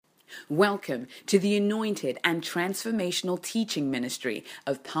Welcome to the anointed and transformational teaching ministry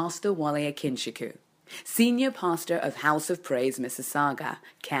of Pastor Wale Akinsiku, Senior Pastor of House of Praise, Mississauga,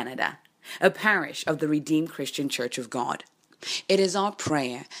 Canada, a parish of the Redeemed Christian Church of God. It is our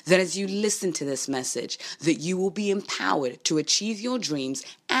prayer that as you listen to this message, that you will be empowered to achieve your dreams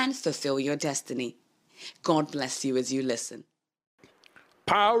and fulfill your destiny. God bless you as you listen.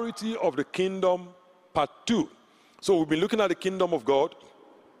 Priority of the kingdom, part 2. So we've been looking at the kingdom of God.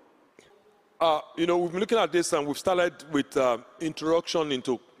 We've been looking at this, and we've started with introduction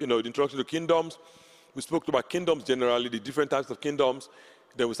into, the introduction to kingdoms. We spoke about kingdoms generally, the different types of kingdoms.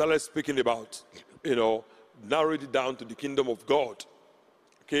 Then we started speaking about, narrowed it down to the kingdom of God.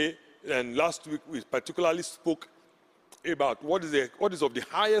 Okay? And last week we particularly spoke about what is of the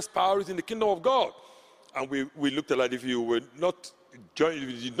highest priority in the kingdom of God. And we looked at that. If you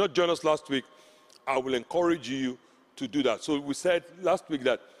did not join us last week, I will encourage you to do that. So we said last week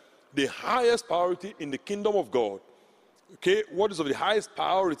that the highest priority in the kingdom of God, okay, what is of the highest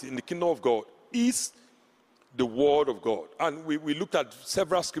priority in the kingdom of God is the word of God. And we looked at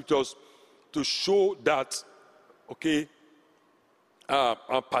several scriptures to show that, okay,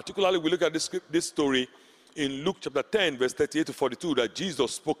 particularly we look at this story in Luke chapter 10, verse 38 to 42 that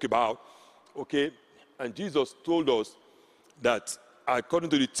Jesus spoke about, okay, and Jesus told us that according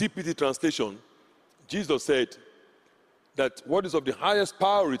to the TPT translation, Jesus said that what is of the highest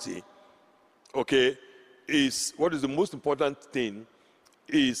priority, okay, is what is the most important thing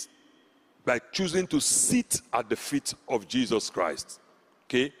is by choosing to sit at the feet of Jesus Christ.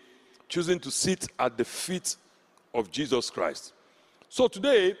 Okay? Choosing to sit at the feet of Jesus Christ. So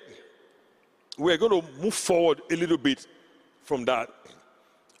today, we're going to move forward a little bit from that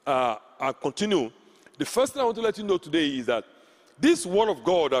and continue. The first thing I want to let you know today is that this word of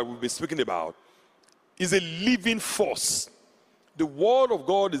God that we've been speaking about is a living force. The word of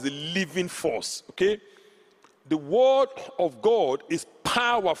God is a living force, okay? The word of God is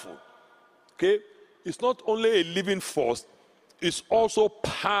powerful, okay? It's not only a living force, it's also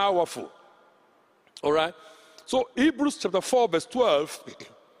powerful, all right? So Hebrews chapter 4, verse 12,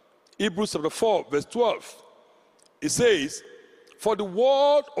 Hebrews chapter 4, verse 12, it says, "For the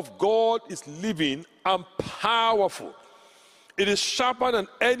word of God is living and powerful. It is sharper than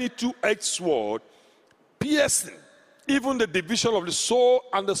any two-edged sword, piercing even the division of the soul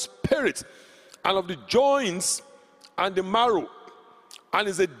and the spirit, and of the joints and the marrow, and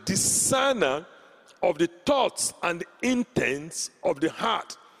is a discerner of the thoughts and the intents of the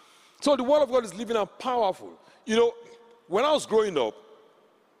heart." So the word of God is living and powerful. When I was growing up,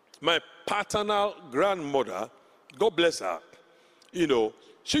 my paternal grandmother, God bless her,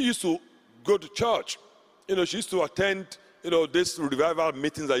 she used to go to church. She used to attend this revival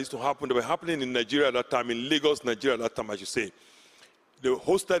meetings that used to happen. They were happening in Nigeria at that time, in Lagos, Nigeria at that time, I should say. They were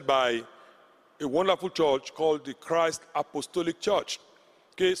hosted by a wonderful church called the Christ Apostolic Church.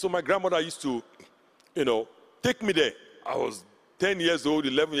 Okay, so my grandmother used to, take me there. I was 10 years old,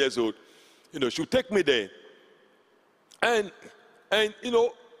 11 years old. She would take me there. And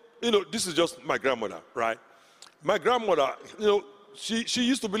this is just my grandmother, right? My grandmother, she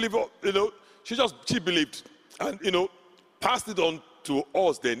used to believe, she believed. And, passed it on to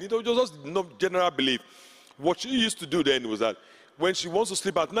us then. It was just general belief. What she used to do then was that when she wants to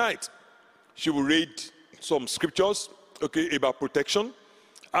sleep at night, she will read some scriptures, okay, about protection.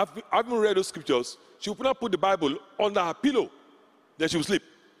 Having read those scriptures, she would put the Bible under her pillow. Then she would sleep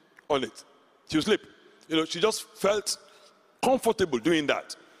on it. She would sleep. She just felt comfortable doing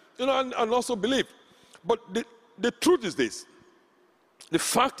that. And also believe. But the truth is this. The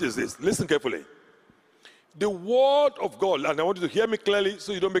fact is this. Listen carefully. The word of God, and I want you to hear me clearly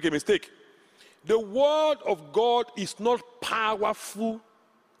so you don't make a mistake. The word of God is not powerful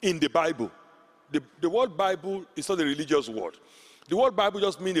in the Bible. The word Bible is not a religious word. The word Bible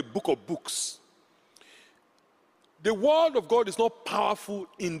just means a book of books. The word of God is not powerful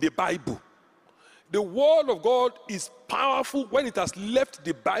in the Bible. The word of God is powerful when it has left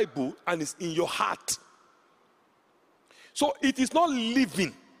the Bible and is in your heart. So it is not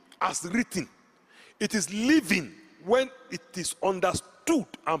living as written. It is living when it is understood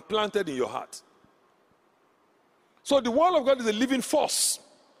and planted in your heart. So the word of God is a living force.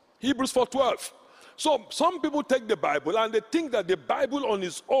 Hebrews 4:12. So some people take the Bible and they think that the Bible on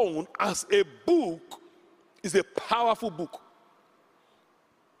its own as a book is a powerful book.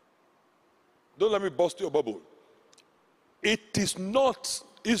 Don't let me burst your bubble. It is not.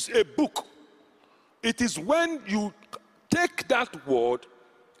 It's a book. It is when you take that word,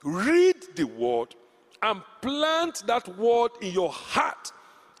 read the word, and plant that word in your heart.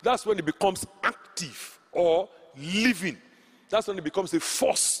 That's when it becomes active or living. That's when it becomes a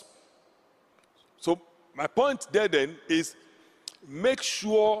force my point there then is make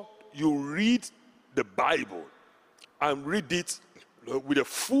sure you read the Bible and read it with a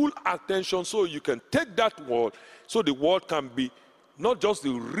full attention so you can take that word, so the word can be not just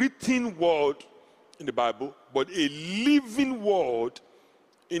the written word in the Bible, but a living word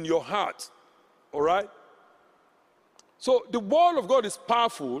in your heart. All right? So the word of God is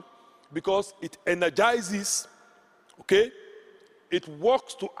powerful because it energizes, okay? It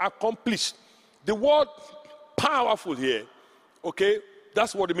works to accomplish. The word powerful here, okay,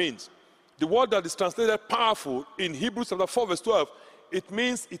 that's what it means. The word that is translated powerful in Hebrews chapter 4 verse 12, it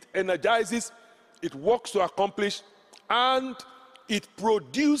means it energizes, it works to accomplish, and it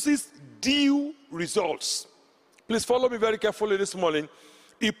produces due results. Please follow me very carefully this morning.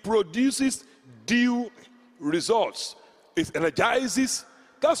 It produces due results. It energizes.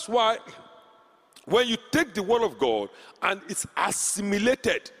 That's why when you take the word of God and it's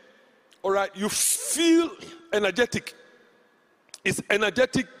assimilated, all right, you feel energetic. It's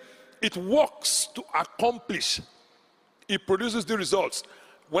energetic. It works to accomplish. It produces the results.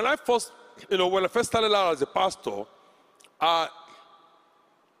 When I first started out as a pastor, I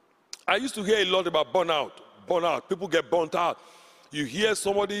used to hear a lot about burnout. People get burnt out. You hear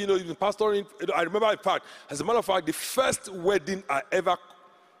somebody, even pastoring. I remember, in fact, as a matter of fact, the first wedding I ever,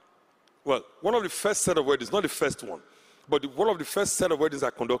 one of the first set of weddings, not the first one, but one of the first set of weddings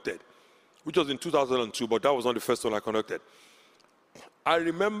I conducted, which was in 2002, but that was not the first one I conducted. I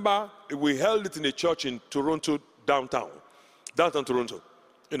remember we held it in a church in Toronto, downtown Toronto.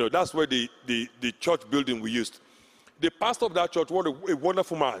 That's where the church building we used. The pastor of that church was a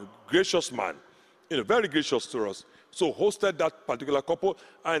wonderful man, gracious man, very gracious to us. So hosted that particular couple,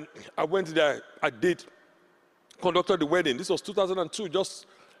 and I went there. I conducted the wedding. This was 2002, just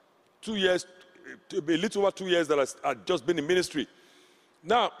 2 years, a little over 2 years that I'd just been in ministry.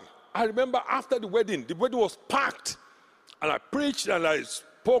 Now, I remember after the wedding was packed, and I preached and I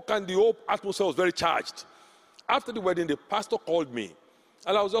spoke, and the whole atmosphere was very charged. After the wedding, the pastor called me,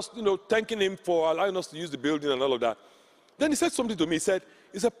 and I was just, thanking him for allowing us to use the building and all of that. Then he said something to me. He said,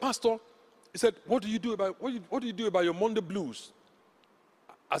 Pastor, he said, what do you do about your Monday blues?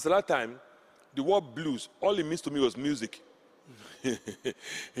 As at that time, the word blues, all it means to me was music.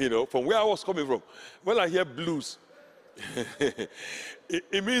 From where I was coming from. When I hear blues,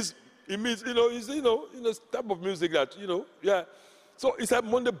 it means, it's type of music that, yeah. So he said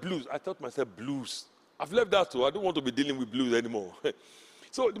Monday blues. I thought myself, blues. I've left that too. I don't want to be dealing with blues anymore.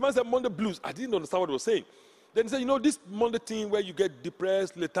 So the man said Monday blues. I didn't understand what he was saying. Then he said, this Monday thing where you get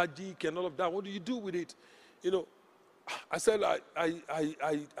depressed, lethargic, and all of that, what do you do with it? I said, I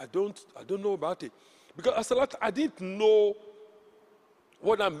don't know about it. Because I said, I didn't know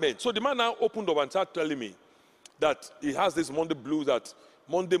what that meant. So the man now opened up and started telling me that he has this Monday blues, that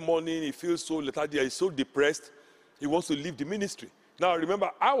Monday morning he feels so lethargic, he's so depressed, he wants to leave the ministry. Now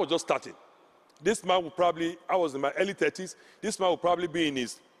remember, I was just starting. This man I was in my early 30s, this man would probably be in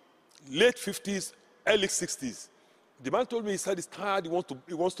his late 50s, early 60s. The man told me, he said he's tired, he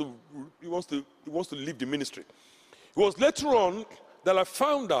wants to leave the ministry. It was later on that I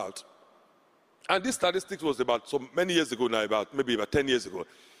found out, and this statistics was about so many years ago now, maybe about 10 years ago.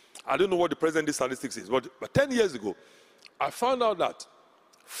 I don't know what the present day statistics is, but 10 years ago, I found out that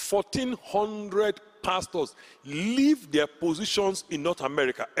 1,400 pastors leave their positions in North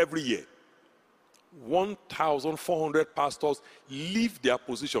America every year. 1,400 pastors leave their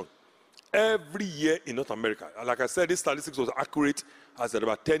position every year in North America. And like I said, this statistics was accurate as at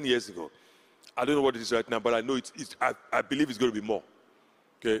about 10 years ago. I don't know what it is right now, but I know I believe it's going to be more.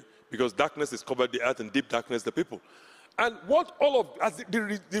 Okay? Because darkness has covered the earth and deep darkness the people. And what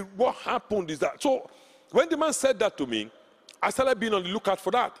happened is that, so when the man said that to me, I started being on the lookout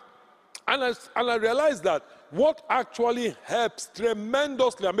for that. And I realized that what actually helps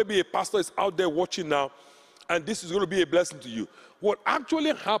tremendously, and maybe a pastor is out there watching now, and this is going to be a blessing to you. What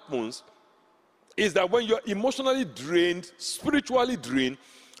actually happens is that when you're emotionally drained, spiritually drained,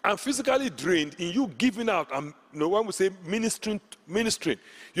 and physically drained in you giving out, and when we say ministering,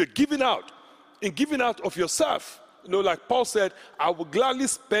 you're giving out. In giving out of yourself, like Paul said, I will gladly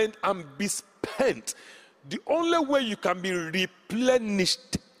spend and be spent. The only way you can be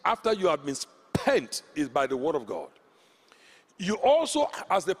replenished after you have been spent is by the word of God. You also,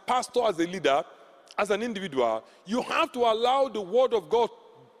 as a pastor, as a leader, as an individual, you have to allow the word of God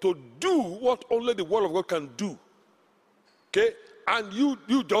to do what only the word of God can do. Okay? And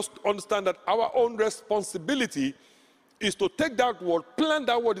you just understand that our own responsibility is to take that word, plant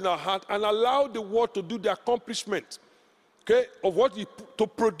that word in our heart, and allow the word to do the accomplishment, okay, of what to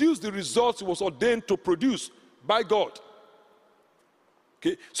produce the results it was ordained to produce by God.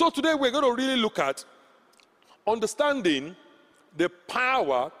 Okay, so today we're going to really look at understanding the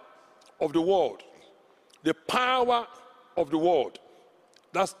power of the word. The power of the word.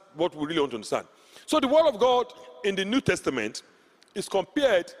 That's what we really want to understand. So the word of God in the New Testament is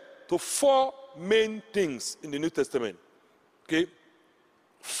compared to four main things in the New Testament. Okay?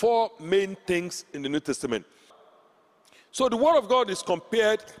 Four main things in the New Testament. So the word of God is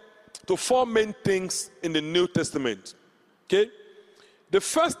compared to four main things in the New Testament. Okay? The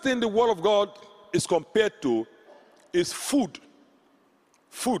first thing the word of God is compared to is food.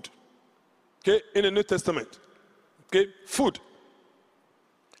 Food. Okay? In the New Testament. Okay? Food.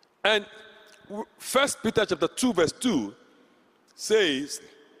 And 1 Peter chapter 2 verse 2 says,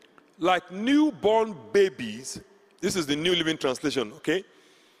 like newborn babies, this is the New Living Translation, okay?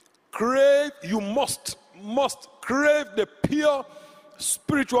 You must crave the pure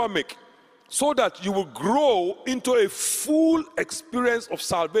spiritual milk so that you will grow into a full experience of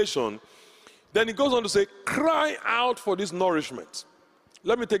salvation. Then it goes on to say, cry out for this nourishment.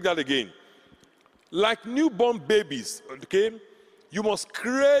 Let me take that again. Like newborn babies, okay? You must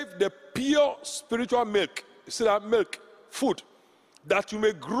crave the pure spiritual milk. You see that milk, food, that you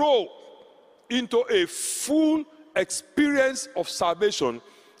may grow into a full experience of salvation.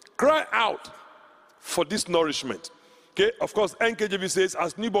 Cry out for this nourishment. Okay, of course, NKJV says,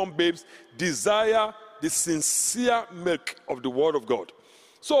 as newborn babes, desire the sincere milk of the word of God.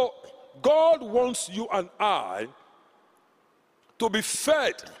 So, God wants you and I to be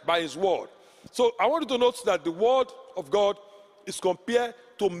fed by his word. So, I want you to note that the word of God is compared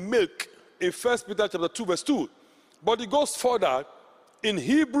to milk in 1 Peter chapter 2 verse 2. But it goes further in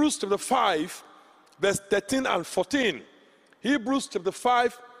Hebrews chapter 5 verse 13 and 14. Hebrews chapter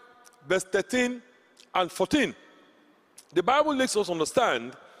 5 verse 13 and 14. The Bible makes us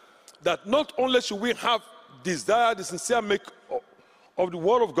understand that not only should we have desire the sincere milk of the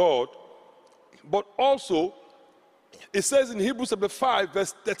word of God, but also it says in Hebrews chapter 5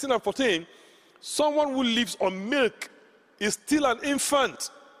 verse 13 and 14, someone who lives on milk is still an infant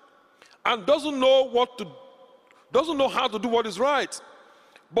and doesn't know how to do what is right.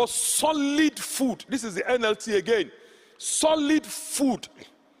 But solid food, this is the NLT again, solid food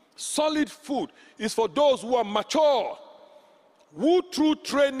is for those who are mature, who through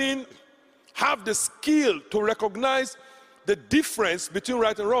training have the skill to recognize the difference between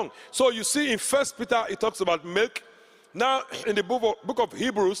right and wrong. So you see in 1 Peter it talks about milk. Now in the book of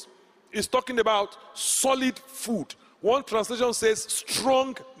Hebrews it's talking about solid food. One translation says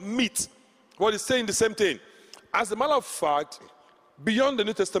strong meat. What is saying the same thing. As a matter of fact, beyond the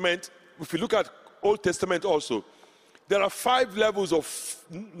New Testament, if you look at Old Testament also, there are 5 levels of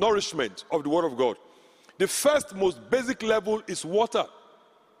nourishment of the Word of God. The first most basic level is water.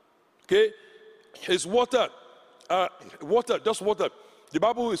 Okay? It's water. Just water. The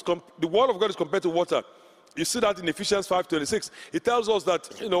Word of God is compared to water. You see that in Ephesians 5:26. It tells us that,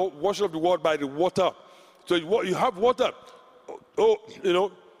 washing of the word by the water. So you have water.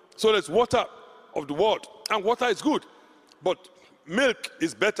 So there's water of the word. And water is good. But milk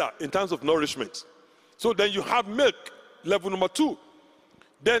is better in terms of nourishment. So then you have milk, level number 2.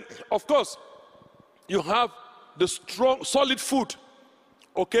 Then, of course, you have the strong, solid food.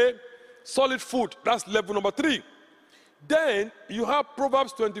 Okay? Solid food, that's level number 3. Then you have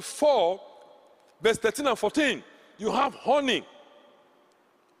Proverbs 24, verse 13 and 14. You have honey.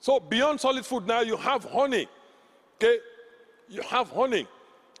 So beyond solid food now, you have honey. Okay? You have honey.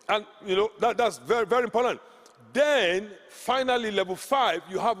 And, that's very, very important. Then, finally, level 5,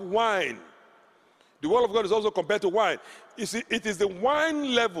 you have wine. The word of God is also compared to wine. You see, it is the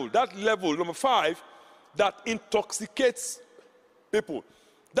wine level, that level, number 5, that intoxicates people.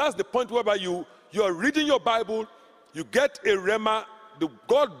 That's the point whereby you are reading your Bible, you get a rhema,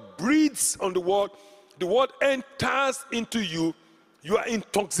 God breathes on the word enters into you, you are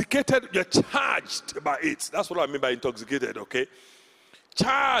intoxicated, you're charged by it. That's what I mean by intoxicated, okay?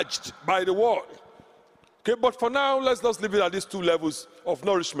 Charged by the word. Okay, but for now, let's just leave it at these 2 levels of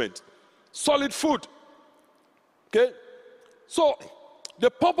nourishment. Solid food. Okay? So, the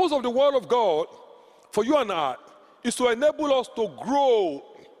purpose of the word of God for you and I is to enable us to grow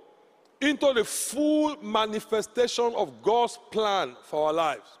into the full manifestation of God's plan for our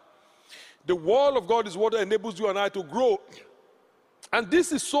lives. The word of God is what enables you and I to grow. And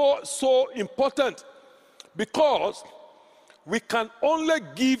this is so important because we can only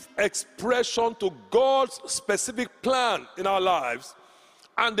give expression to God's specific plan in our lives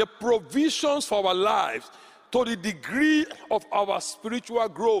and the provisions for our lives to the degree of our spiritual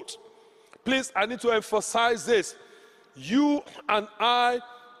growth. Please, I need to emphasize this. You and I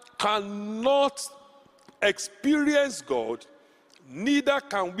cannot experience God, neither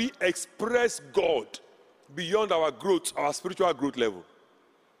can we express God. beyond our growth, our spiritual growth level.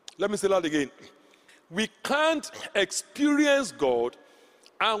 Let me say that again. We can't experience God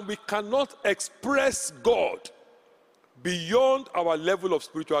and we cannot express God beyond our level of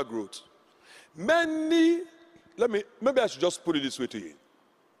spiritual growth. Maybe I should just put it this way to you.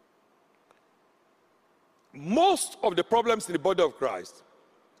 Most of the problems in the body of Christ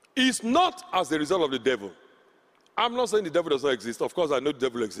is not as a result of the devil. I'm not saying the devil does not exist. Of course, I know the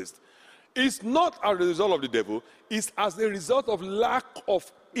devil exists. It's not as a result of the devil. It's as a result of lack of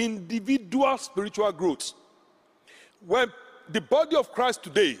individual spiritual growth. When the body of Christ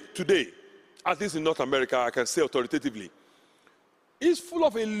today, at least in North America, I can say authoritatively, is full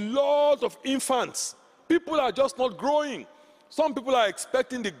of a lot of infants. People are just not growing. Some people are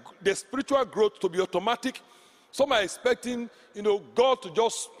expecting the spiritual growth to be automatic. Some are expecting, God to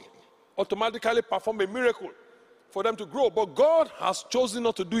just automatically perform a miracle for them to grow. But God has chosen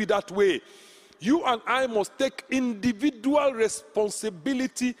not to do it that way. You and I must take individual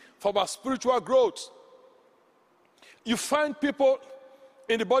responsibility for our spiritual growth. You find people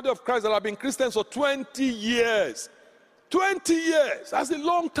in the body of Christ that have been Christians for 20 years. 20 years, that's a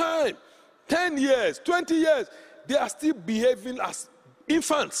long time. 10 years, 20 years. They are still behaving as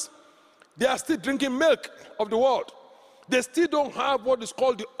infants. They are still drinking milk of the world. They still don't have what is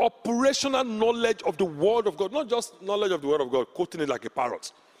called the operational knowledge of the Word of God. Not just knowledge of the Word of God, quoting it like a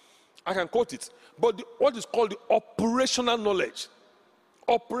parrot. I can quote it. But what is called the operational knowledge.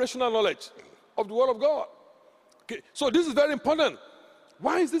 Operational knowledge of the Word of God. Okay, so this is very important.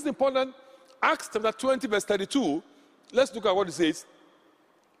 Why is this important? Acts chapter 20, verse 32. Let's look at what it says.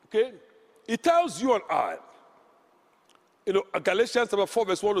 Okay? It tells you and I, Galatians chapter 4,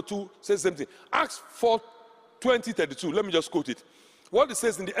 verse 1 to 2 says the same thing. Acts 4, 20, 32. Let me just quote it. What it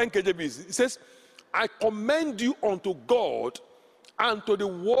says in the NKJV is, it says, I commend you unto God and to the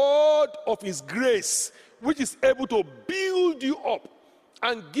word of his grace, which is able to build you up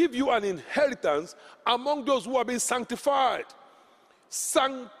and give you an inheritance among those who have been sanctified.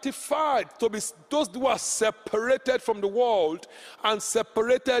 Sanctified to be those who are separated from the world and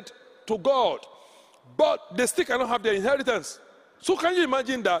separated to God. But they still cannot have their inheritance. So can you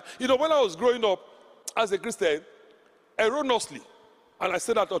imagine that? When I was growing up as a Christian, erroneously, and I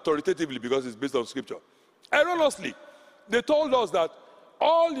say that authoritatively because it's based on scripture, erroneously, they told us that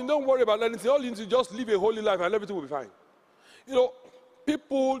you don't worry about anything, all you need to just live a holy life and everything will be fine.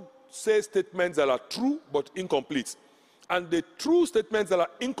 People say statements that are true but incomplete. And the true statements that are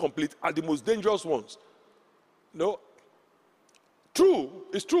incomplete are the most dangerous ones.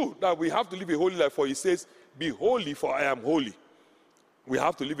 It's true that we have to live a holy life, for he says, be holy for I am holy. We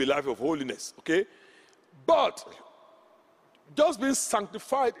have to live a life of holiness, okay? But just being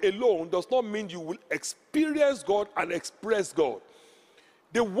sanctified alone does not mean you will experience God and express God.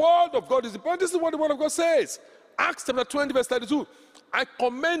 The word of God is important. This is what the word of God says. Acts chapter 20, verse 32. I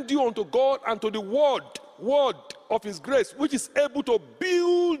commend you unto God and to the word of his grace, which is able to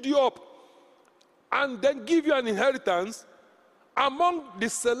build you up and then give you an inheritance among the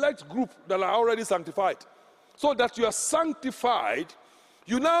select group that are already sanctified. So that you are sanctified,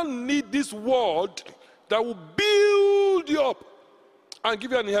 you now need this word that will build you up and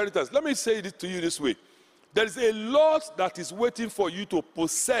give you an inheritance. Let me say it to you this way. There is a lot that is waiting for you to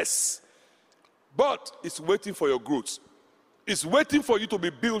possess, but it's waiting for your growth. It's waiting for you to be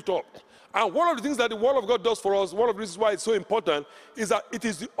built up. And one of the things that the Word of God does for us, one of the reasons why it's so important, is that it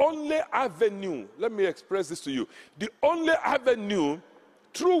is the only avenue, let me express this to you, the only avenue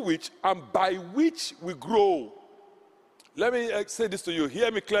through which and by which we grow. Let me say this to you.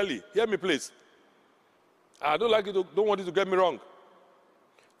 Hear me clearly. Hear me, please. I don't want you to get me wrong.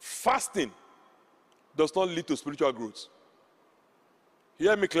 Fasting does not lead to spiritual growth.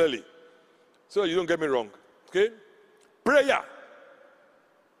 Hear me clearly, so you don't get me wrong. Okay? Prayer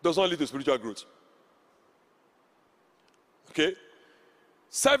does not lead to spiritual growth. Okay?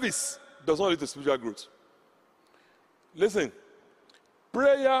 Service does not lead to spiritual growth. Listen,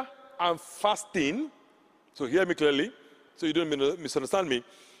 prayer and fasting, so hear me clearly, so you don't misunderstand me.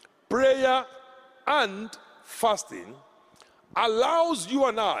 Prayer and fasting allows you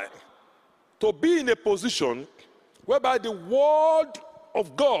and I to be in a position whereby the word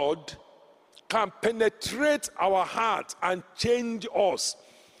of God can penetrate our heart and change us.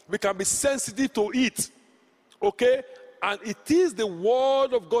 We can be sensitive to it. Okay? And it is the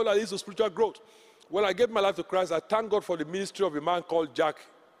word of God that leads to spiritual growth. When I gave my life to Christ, I thank God for the ministry of a man called Jack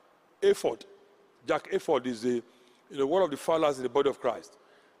Hayford. Jack Hayford is one of the fathers in the body of Christ.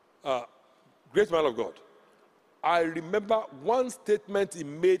 Great man of God. I remember one statement he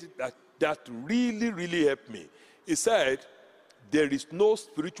made that really, really helped me. He said, there is no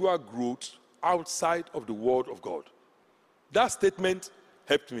spiritual growth outside of the Word of God. That statement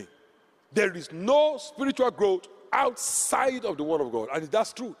helped me. There is no spiritual growth outside of the Word of God. And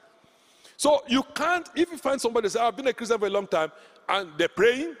that's true. So you can't, if you find somebody say, I've been a Christian for a long time, and they're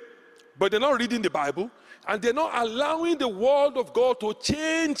praying, but they're not reading the Bible, and they're not allowing the Word of God to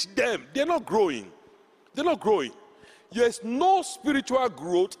change them, they're not growing. They're not growing. There's no spiritual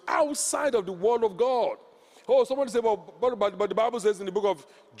growth outside of the Word of God. Oh, somebody say, well, but the Bible says in the book of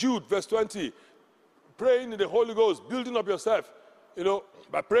Jude, verse 20, praying in the Holy Ghost, building up yourself,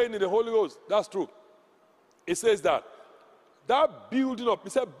 by praying in the Holy Ghost. That's true. It says that building up,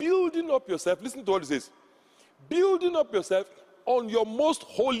 it said building up yourself, listen to what it says, building up yourself on your most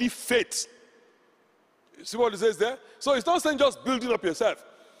holy faith. See what it says there? So it's not saying just building up yourself.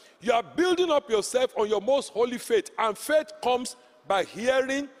 You are building up yourself on your most holy faith. And faith comes by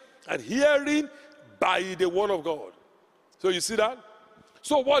hearing, and hearing by the Word of God. So you see that?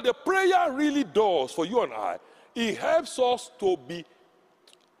 So what the prayer really does for you and I, it helps us to be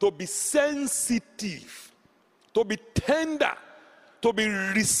sensitive, to be tender, to be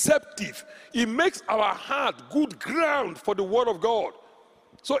receptive. It makes our heart good ground for the Word of God.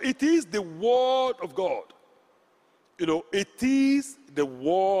 So it is the Word of God. It is the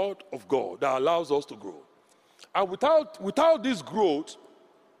Word of God that allows us to grow. And without this growth,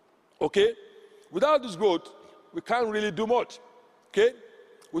 without this growth, we can't really do much.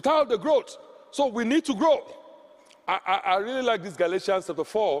 Without the growth. So we need to grow. I really like this Galatians chapter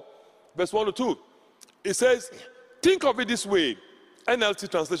 4, verse 1 to 2. It says, think of it this way, NLT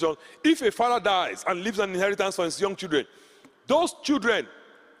translation, if a father dies and leaves an inheritance for his young children, those children,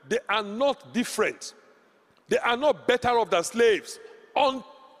 they are not different. They are not better off than slaves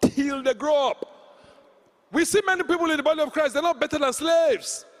until they grow up. We see many people in the body of Christ, they're not better than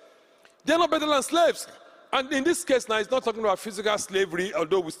slaves. They're not better than slaves. And in this case now, it's not talking about physical slavery,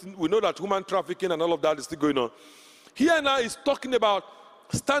 although we know that human trafficking and all of that is still going on. Here now is talking about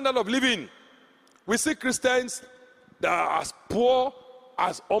standard of living. We see Christians that are as poor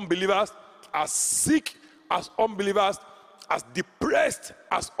as unbelievers, as sick as unbelievers, as depressed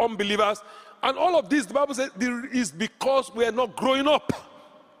as unbelievers. And all of this, the Bible says, is because we are not growing up.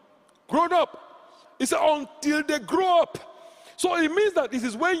 Grown up. It says until they grow up. So it means that it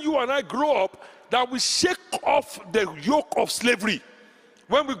is when you and I grow up that we shake off the yoke of slavery.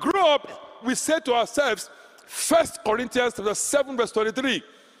 When we grow up, we say to ourselves, 1 Corinthians 7 verse 23,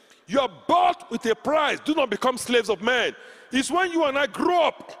 you are bought with a price. Do not become slaves of men. It's when you and I grow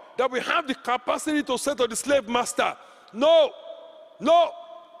up that we have the capacity to say to the slave master, no,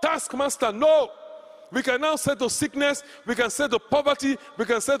 taskmaster, no. We can now say to sickness, we can say to poverty, we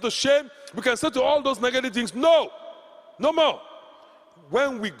can say to shame, we can say to all those negative things, no more.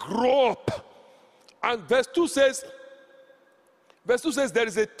 When we grow up, and verse 2 says, there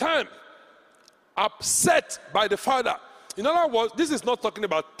is a time upset by the Father. In other words, this is not talking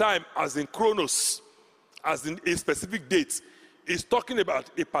about time as in chronos, as in a specific date. It's talking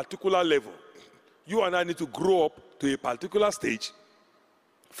about a particular level. You and I need to grow up to a particular stage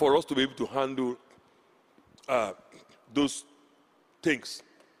for us to be able to handle those things.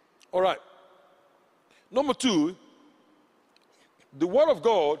 All right. Number 2, the Word of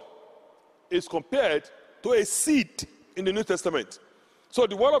God is compared to a seed in the New Testament. So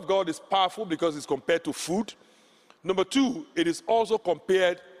the Word of God is powerful because it's compared to food. Number 2, it is also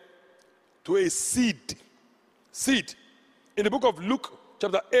compared to a seed. Seed. In the book of Luke,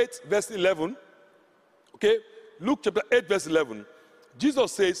 chapter 8, verse 11, Luke chapter 8, verse 11,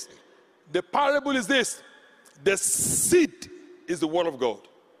 Jesus says, the parable is this, the seed is the Word of God.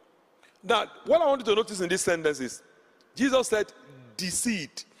 Now, what I want you to notice in this sentence is, Jesus said, the seed.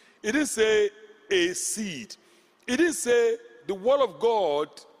 It didn't say a seed. It didn't say the Word of God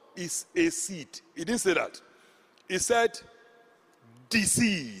is a seed. It didn't say that. It said the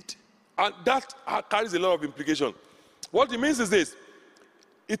seed. And that carries a lot of implication. What it means is this.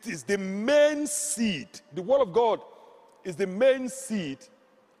 It is the main seed. The Word of God is the main seed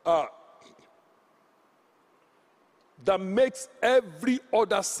that makes every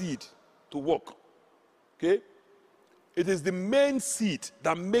other seed to work. Okay? It is the main seed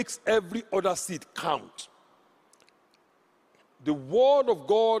that makes every other seed count. The Word of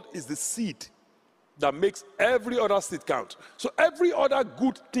God is the seed that makes every other seed count. So every other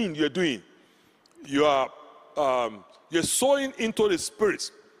good thing you're doing, you're sowing into the Spirit.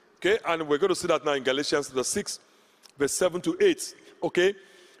 Okay? And we're going to see that now in Galatians 6, verse 7 to 8. Okay?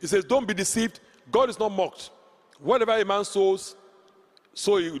 It says, don't be deceived. God is not mocked. Whatever a man sows,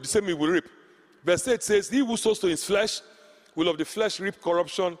 so the same he will reap. Verse 8 says, he who sows to his flesh will of the flesh reap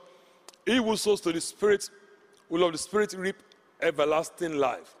corruption. He who sows to the Spirit will of the Spirit reap everlasting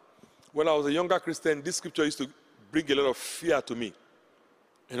life. when I was a younger Christian, this scripture used to bring a lot of fear to me.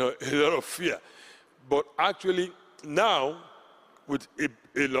 A lot of fear. But actually, now, with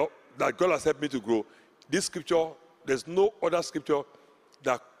a lot that God has helped me to grow, this scripture, there's no other scripture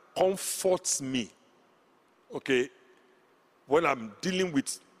that comforts me, okay, when I'm dealing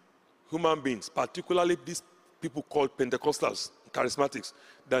with human beings, particularly these people called Pentecostals, charismatics,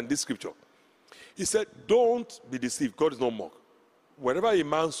 than this scripture. He said, don't be deceived. God is not mocked. Wherever a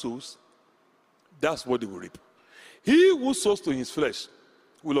man sows, that's what he will reap. He who sows to his flesh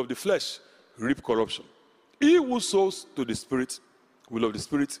will of the flesh reap corruption. He who sows to the Spirit will of the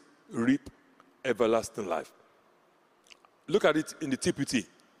Spirit reap everlasting life. Look at it in the TPT.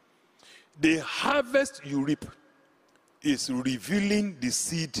 The harvest you reap is revealing the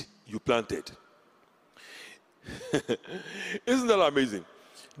seed you planted. Isn't that amazing?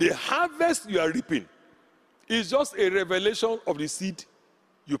 The harvest you are reaping is just a revelation of the seed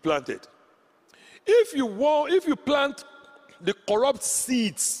you planted. If you plant the corrupt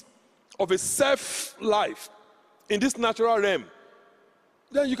seeds of a self-life in this natural realm,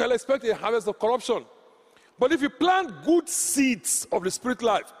 then you can expect a harvest of corruption. But if you plant good seeds of the spirit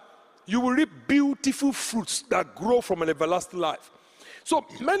life, you will reap beautiful fruits that grow from an everlasting life. So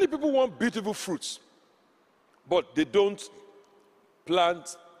many people want beautiful fruits, but they don't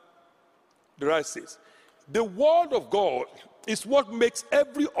plant the right seeds. The word of God is what makes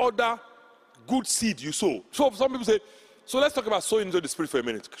every other good seed you sow. So some people say, so let's talk about sowing into the spirit for a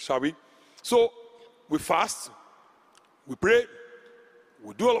minute, shall we? So we fast, we pray,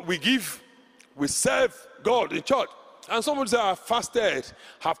 we give, we serve God in church. And someone say, I've fasted,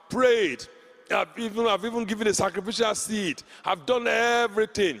 have prayed, I've even given a sacrificial seed, I've done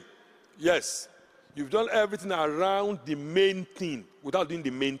everything. Yes, you've done everything around the main thing without doing the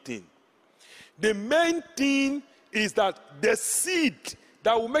main thing. The main thing is that the seed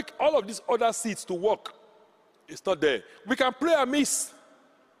that will make all of these other seeds to work is not there. We can pray amiss.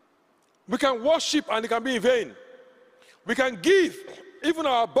 We can worship and it can be in vain. We can give even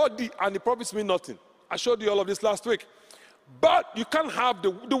our body and the profits mean nothing. I showed you all of this last week. But you can't have the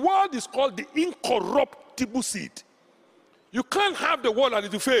word is called the incorruptible seed. You can't have the word and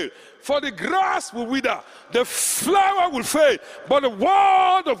it will fail. For the grass will wither, the flower will fade, but the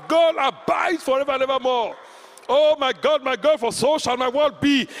word of God abides forever and evermore. Oh my God, for so shall my word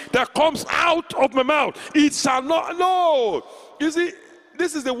be that comes out of my mouth. It shall not, no. You see,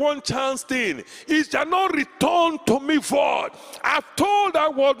 this is the one chance thing. It shall not return to me void. I've told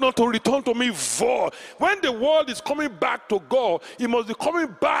that word not to return to me void. When the word is coming back to God, it must be coming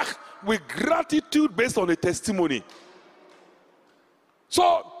back with gratitude based on a testimony.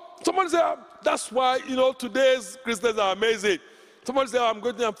 So, somebody say, that's why, today's Christians are amazing. Somebody say, I'm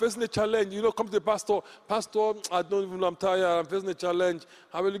facing a challenge. Come to the pastor. Pastor, I don't even know, I'm tired. I'm facing a challenge.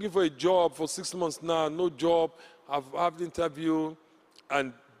 I've been looking for a job for 6 months now. No job. I've had the interview.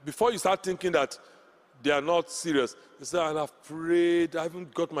 And before you start thinking that they are not serious, they say, and I've prayed. I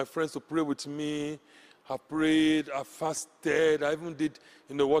haven't got my friends to pray with me. I've prayed. I've fasted. I even did,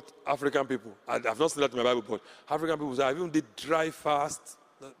 what African people. I've not seen that in my Bible, but African people say, I even did dry fast.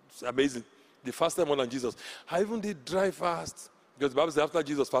 That's amazing. They fasted more than Jesus. I even did dry fast. Because the Bible says after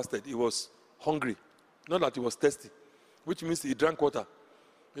Jesus fasted, he was hungry. Not that he was thirsty, which means he drank water.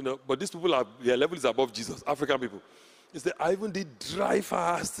 But these people, their level is above Jesus, African people. He said, I even did dry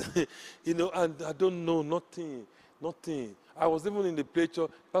fast, and I don't know, nothing. I was even in the play church.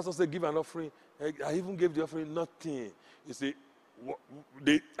 Pastor said, give an offering. I even gave the offering, nothing. You say,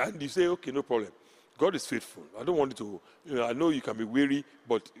 and you say, okay, no problem. God is faithful. I don't want you to, I know you can be weary,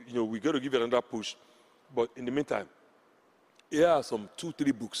 but, we got to give it another push. But in the meantime, here are some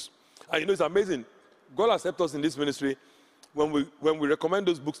 2-3 books. And it's amazing. God has helped us in this ministry. When we recommend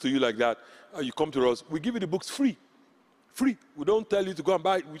those books to you like that, you come to us, we give you the books free. Free. We don't tell you to go and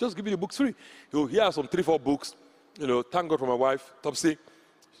buy it. We just give you the books free. Here are some 3-4 books. Thank God for my wife, Topsy.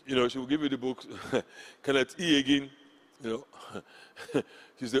 She will give you the books. Kenneth E. again.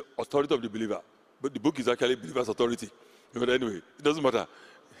 She's the authority of the believer. But the book is actually believer's authority. But anyway, it doesn't matter.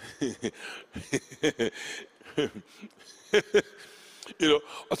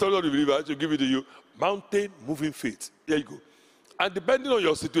 Authority of the believer, she'll give it to you. Mountain moving faith. There you go. And depending on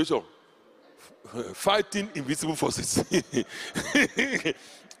your situation, fighting invisible forces.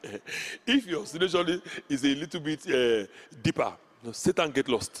 If your situation is a little bit deeper, Satan get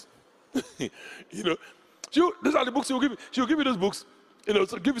lost. These are the books she'll give you. She'll give you those books.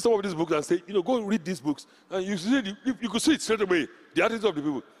 So give you some of these books and say, go read these books. And you could see it straight away. The attitude of the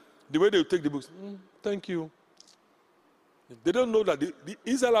people, the way they will take the books. Thank you. They don't know that the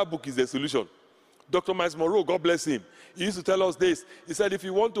Israelite book is the solution. Dr. Miles Monroe, God bless him, he used to tell us this. He said, if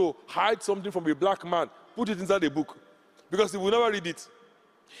you want to hide something from a black man, put it inside a book, because he will never read it.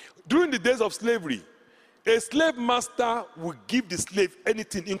 During the days of slavery, a slave master would give the slave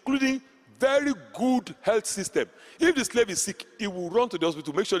anything, including very good health system. If the slave is sick, he will run to the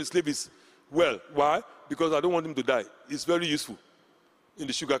hospital to make sure the slave is well. Why? Because I don't want him to die. It's very useful. In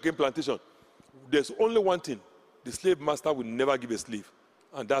the sugarcane plantation, there's only one thing the slave master will never give a slave,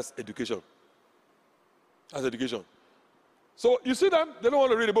 and that's education. That's education. So you see them, they don't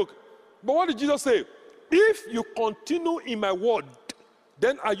want to read a book. But what did Jesus say? If you continue in my word,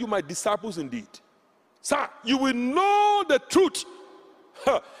 then are you my disciples indeed. Sir, you will know the truth.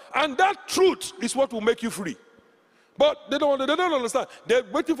 And that truth is what will make you free. But they don't understand. They're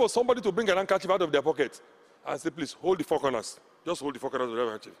waiting for somebody to bring an handkerchief out of their pocket and say, please, hold the four corners. Just hold the four corners of the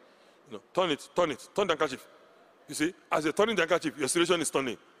handkerchief. Turn the handkerchief. You see, as you're turning the handkerchief, your situation is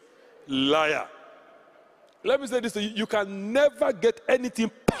turning. Liar. Let me say this to you. You can never get anything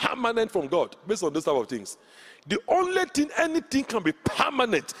permanent from God based on those type of things. The only thing anything can be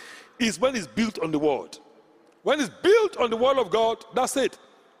permanent is when it's built on the word. When it's built on the word of God, that's it.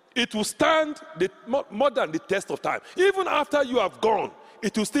 It will stand more than the test of time. Even after you have gone,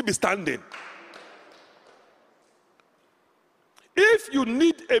 it will still be standing. If you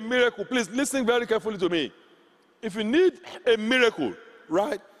need a miracle, please listen very carefully to me. If you need a miracle,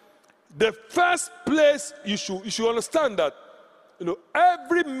 right, the first place you should understand that,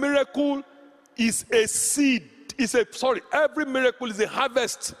 every miracle is a seed. Every miracle is a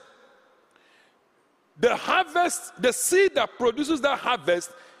harvest. The harvest, the seed that produces that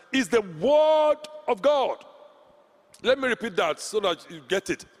harvest is the word of God. Let me repeat that so that you get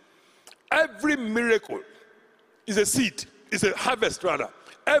it. Every miracle is a seed. It's a harvest, rather.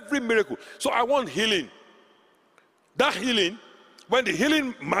 Every miracle. So I want healing. That healing, when the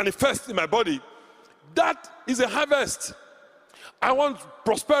healing manifests in my body, that is a harvest. I want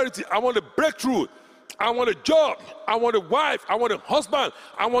prosperity. I want a breakthrough. I want a job. I want a wife. I want a husband.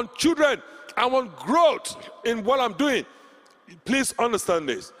 I want children. I want growth in what I'm doing. Please understand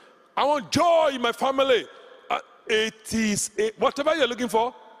this. I want joy in my family. Whatever you're looking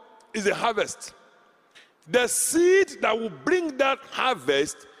for is a harvest. The seed that will bring that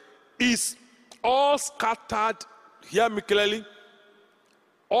harvest is all scattered, hear me clearly,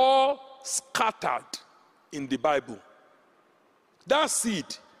 all scattered in the Bible. That seed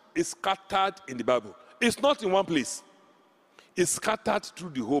is scattered in the Bible. It's not in one place. It's scattered through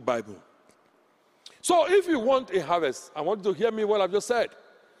the whole Bible. So if you want a harvest, I want you to hear me what I've just said.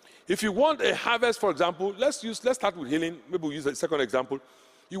 If you want a harvest, for example, let's start with healing. Maybe we'll use a second example.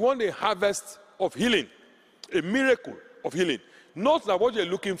 You want a harvest of healing, a miracle of healing. Note that what you're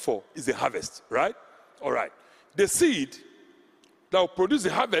looking for is a harvest, right? All right. The seed that will produce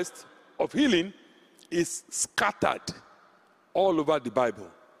the harvest of healing is scattered all over the Bible.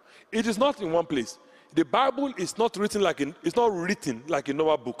 It is not in one place. The Bible is not written like a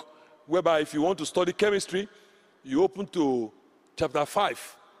normal book, whereby if you want to study chemistry, you open to chapter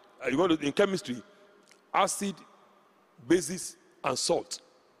 5. You go in chemistry, acid, bases, and salt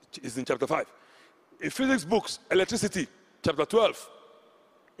is in chapter 5. In physics books, electricity, chapter 12.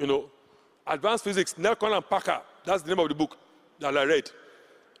 Advanced physics, Nelson and Parker, that's the name of the book that I read.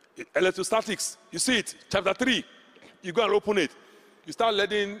 Electrostatics, you see it, chapter 3. You go and open it. You start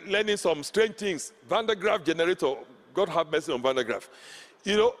learning some strange things. Van der Graaf generator, God have mercy on Van der Graaf.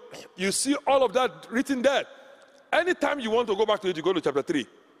 You see all of that written there. Anytime you want to go back to it, you go to chapter 3.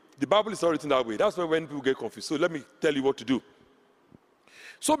 The Bible is not written that way. That's when people get confused. So let me tell you what to do.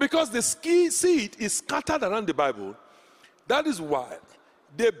 So because the seed is scattered around the Bible, that is why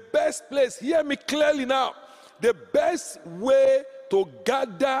the best place, hear me clearly now, the best way to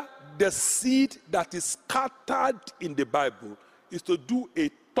gather the seed that is scattered in the Bible is to do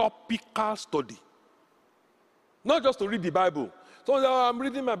a topical study. Not just to read the Bible. So I'm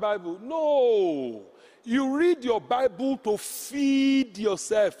reading my Bible. No. You read your Bible to feed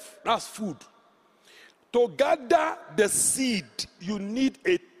yourself. That's food. To gather the seed, you need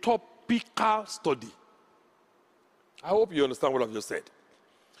a topical study. I hope you understand what I've just said.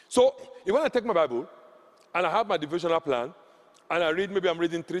 So, if I take my Bible, and I have my devotional plan, and I read, maybe I'm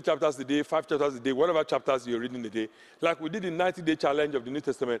reading 3 chapters a day, 5 chapters a day, whatever chapters you're reading a day, like we did the 90-day challenge of the New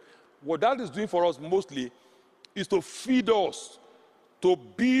Testament, what that is doing for us mostly is to feed us, to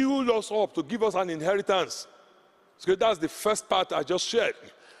build us up, to give us an inheritance. So that's the first part I just shared.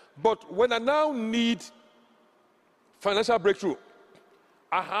 But when I now need financial breakthrough,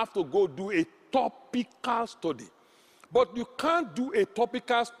 I have to go do a topical study. But you can't do a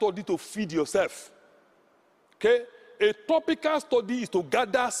topical study to feed yourself. Okay? A topical study is to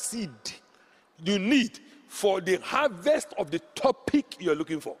gather seed. you need for the harvest of the topic you're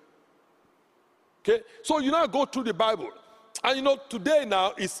looking for. Okay? So you now go through the Bible. And today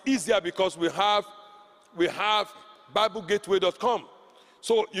now it's easier because we have BibleGateway.com.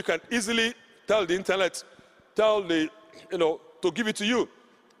 So you can easily tell the internet, to give it to you.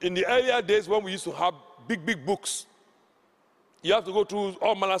 In the earlier days when we used to have big books, you have to go through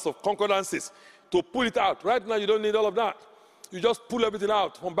all manners of concordances to pull it out. Right now you don't need all of that. You just pull everything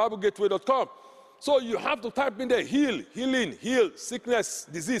out from BibleGateway.com. So you have to type in there, healing, heal, sickness,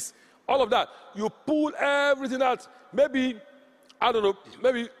 disease, all of that. You pull everything out. Maybe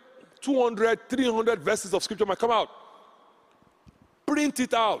 200, 300 verses of scripture might come out. Print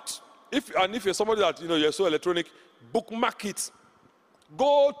it out. If you're somebody that, you're so electronic, bookmark it.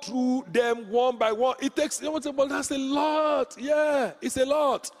 Go through them one by one. It takes, well, that's a lot. Yeah, it's a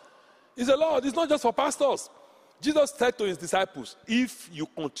lot. It's a lot. It's not just for pastors. Jesus said to his disciples, if you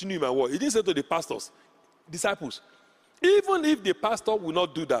continue in my word, he didn't say to the pastors, disciples, even if the pastor will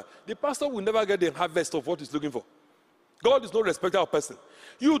not do that, the pastor will never get the harvest of what he's looking for. God is no respecter of person.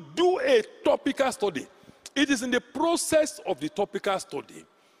 You do a topical study. It is in the process of the topical study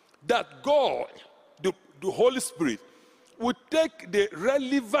that God, the Holy Spirit, will take the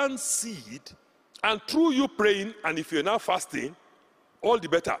relevant seed and through you praying, and if you're now fasting, all the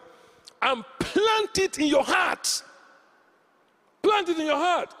better, and plant it in your heart. Plant it in your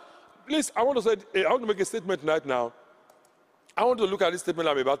heart. Please, I want to make a statement right now. I want to look at this statement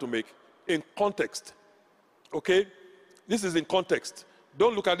I'm about to make in context. Okay? This is in context.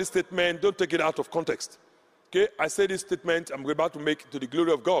 Don't look at this statement. Don't take it out of context. Okay? I say this statement I'm about to make to the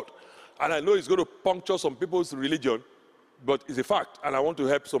glory of God. And I know it's going to puncture some people's religion, but it's a fact. And I want to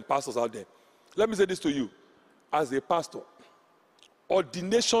help some pastors out there. Let me say this to you. As a pastor,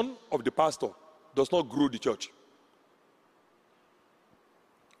 ordination of the pastor does not grow the church.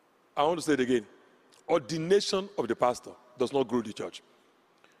 I want to say it again. Ordination of the pastor does not grow the church.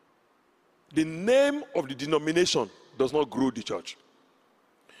 The name of the denomination does not grow the church.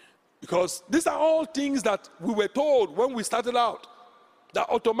 Because these are all things that we were told when we started out. That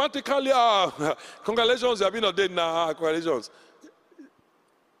automatically, congratulations, you have been ordained now, congratulations.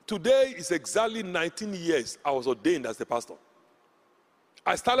 Today is exactly 19 years I was ordained as a pastor.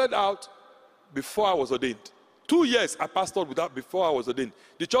 I started out before I was ordained. 2 years I pastored before I was ordained.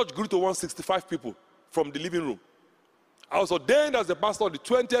 The church grew to 165 people from the living room. I was ordained as a pastor on the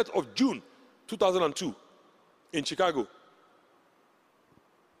 20th of June, 2002 in Chicago.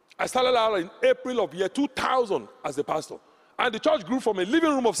 I started out in April of year 2000 as a pastor. And the church grew from a living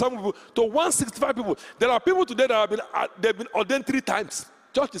room of 7 people to 165 people. There are people today that they've been ordained 3 times.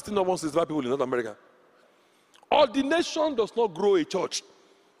 Church is still not 165 people in North America. Ordination does not grow a church.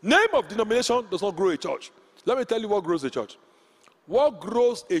 Name of denomination does not grow a church. Let me tell you what grows a church. What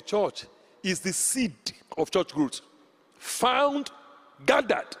grows a church is the seed of church growth, found,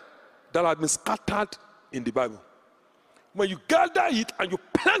 gathered, that have been scattered in the Bible. When you gather it and you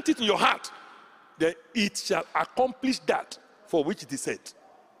plant it in your heart, then it shall accomplish that for which it is sent.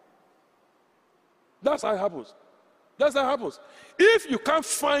 That's how it happens. That's how it happens. If you can't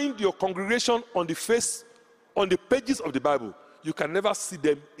find your congregation on the pages of the Bible, you can never see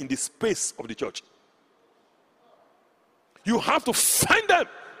them in the space of the church. You have to find them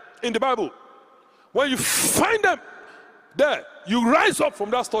in the Bible. When you find them there, you rise up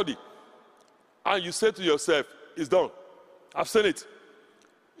from that study and you say to yourself, it's done. I've seen it.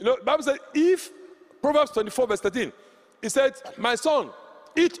 The Bible says, Proverbs 24 verse 13, it said, my son,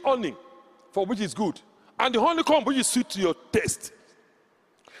 eat honey for which is good, and the honeycomb which is sweet to your taste.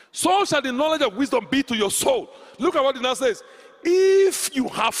 So shall the knowledge of wisdom be to your soul. Look at what it now says. If you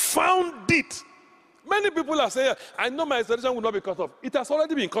have found it. Many people are saying, I know my extradition will not be cut off. It has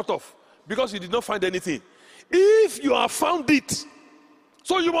already been cut off because you did not find anything. If you have found it.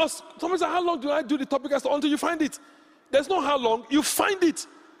 So you must, somebody say, how long do I do the topic until you find it? There's no how long. You find it.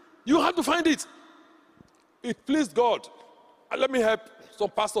 You have to find it. It pleased God. And let me help some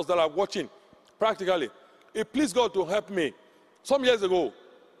pastors that are watching practically. It pleased God to help me. Some years ago,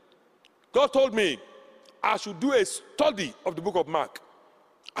 God told me I should do a study of the book of Mark.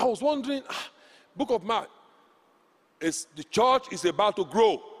 I was wondering, book of Mark, the church is about to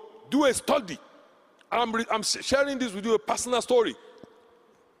grow. Do a study. I'm sharing this with you, a personal story.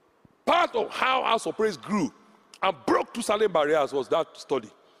 Part of how House of Praise grew and broke through silent barriers was that study.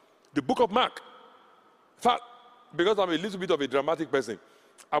 The book of Mark. In fact, because I'm a little bit of a dramatic person,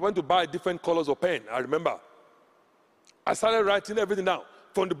 I went to buy different colors of pen. I remember. I started writing everything down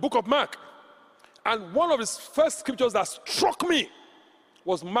from the book of Mark. And one of his first scriptures that struck me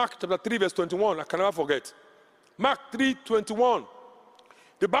was Mark chapter 3 verse 21. I can never forget. Mark 3:21.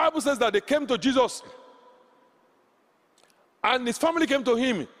 The Bible says that they came to Jesus and his family came to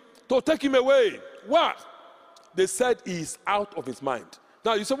him to take him away. Why? They said he is out of his mind.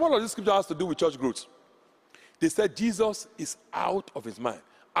 Now you say, what does this scripture has to do with church growth? They said Jesus is out of his mind.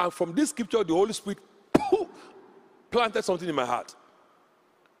 And from this scripture, the Holy Spirit planted something in my heart.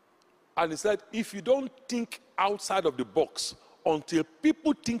 And he said, if you don't think outside of the box, until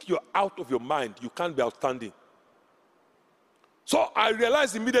people think you're out of your mind, you can't be outstanding. So I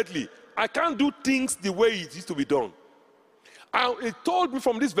realized immediately, I can't do things the way it used to be done. And it told me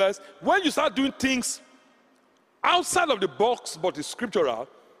from this verse, when you start doing things outside of the box, but it's scriptural,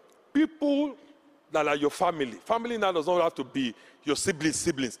 people that are your family now does not have to be your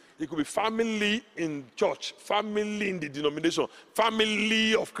siblings. It could be family in church, family in the denomination,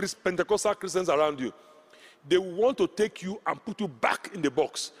 family of Pentecostal Christians around you. They want to take you and put you back in the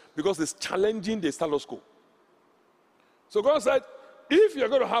box because it's challenging the status quo. So God said, if you're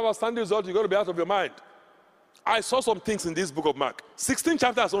going to have a standing result, you're going to be out of your mind. I saw some things in this book of Mark. 16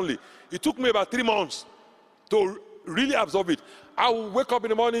 chapters only. It took me about 3 months to really absorb it. I will wake up in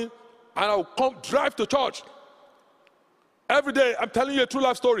the morning and I will drive to church. Every day, I'm telling you a true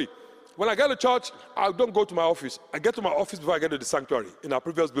life story. When I get to church, I don't go to my office. I get to my office before I get to the sanctuary in our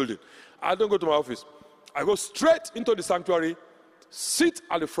previous building. I don't go to my office. I go straight into the sanctuary, sit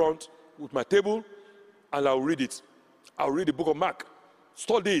at the front with my table, and I'll read it. I'll read the book of Mark.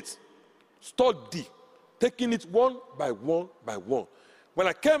 Study, taking it one by one by one. When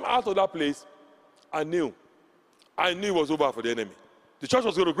I came out of that place, I knew it was over for the enemy. The church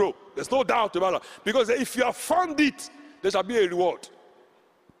was going to grow. There's no doubt about it. Because if you have found it, there shall be a reward.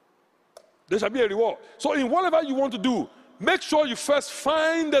 There shall be a reward. So in whatever you want to do, make sure you first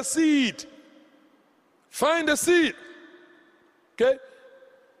find the seed. Find the seed. Okay?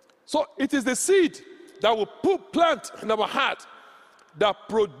 So it is the seed that will plant in our heart that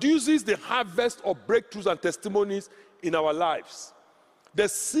produces the harvest of breakthroughs and testimonies in our lives. The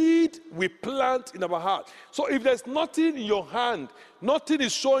seed we plant in our heart. So if there's nothing in your hand, nothing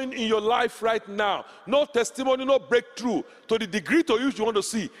is showing in your life right now, no testimony, no breakthrough, to the degree to which you want to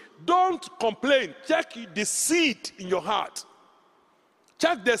see, don't complain. Check the seed in your heart.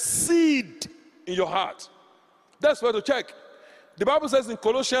 Check the seed in your heart. That's where to check. The Bible says in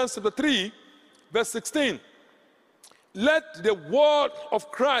Colossians chapter 3, verse 16, let the word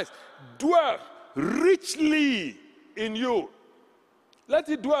of Christ dwell richly in you. Let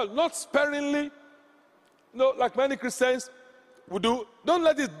it dwell, not sparingly, like many Christians would do. Don't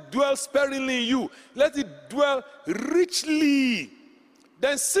let it dwell sparingly in you. Let it dwell richly.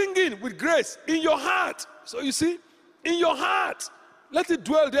 Then singing with grace in your heart. So you see, in your heart. Let it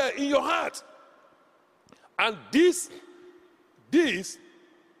dwell there in your heart. And this is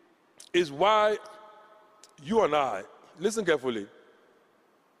why you and I, listen carefully,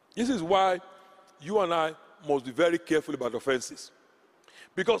 this is why you and I must be very careful about offenses.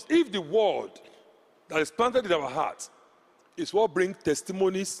 Because if the word that is planted in our hearts is what brings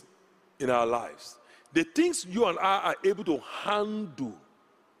testimonies in our lives, the things you and I are able to handle,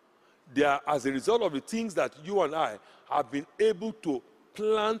 they are as a result of the things that you and I have been able to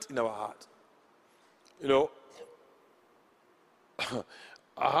plant in our heart. You know,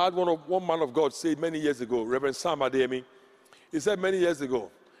 I heard one man of God say many years ago, Reverend Sam Adeyemi, he said many years ago,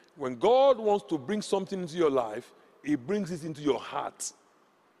 when God wants to bring something into your life, he brings it into your heart.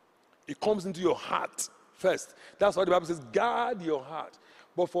 It comes into your heart first. That's why the Bible says, guard your heart.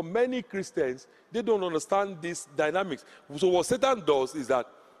 But for many Christians, they don't understand this dynamics. So what Satan does is that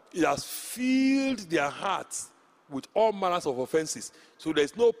it has filled their hearts with all manners of offenses. So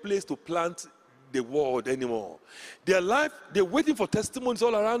there's no place to plant the word anymore. Their life, they're waiting for testimonies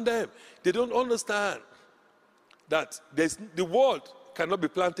all around them. They don't understand that the word cannot be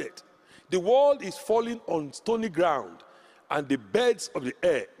planted. The word is falling on stony ground, and the birds of the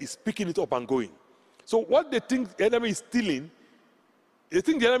air is picking it up and going. So what they think the enemy is stealing, they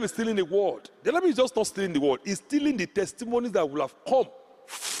think the enemy is stealing the word. The enemy is just not stealing the word. He's stealing the testimonies that will have come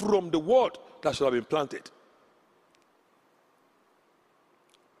from the word that should have been planted.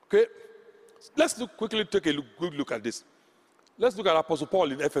 Okay? Let's quickly take a good look at this. Let's look at Apostle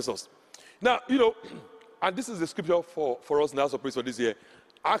Paul in Ephesus. Now, and this is the scripture for us in the house of praise for this year.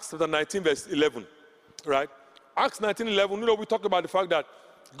 Acts chapter 19, verse 11. Right? Acts 19:11, we talk about the fact that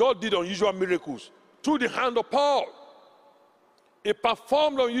God did unusual miracles through the hand of Paul. He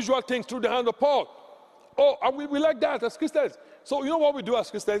performed unusual things through the hand of Paul. Oh, and we like that as Christians. So you know what we do as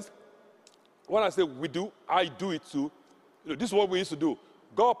Christians? When I say we do, I do it too. This is what we used to do.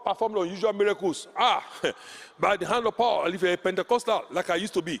 God performed unusual miracles. By the hand of Paul, if you're a Pentecostal, like I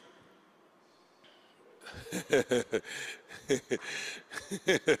used to be.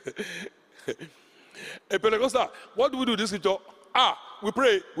 A Pentecostal, what do we do this scripture? We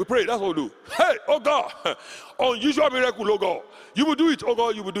pray, that's what we do. Hey, oh God, unusual miracle, oh God. You will do it, oh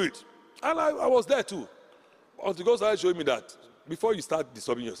God, you will do it. And I was there too. Until God started showing me that before you start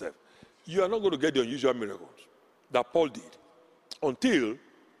disturbing yourself, you are not going to get the unusual miracles that Paul did until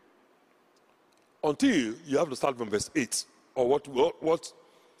you have to start from verse 8, or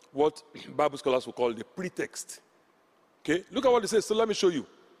what Bible scholars will call the pretext. Okay, look at what it says. So let me show you.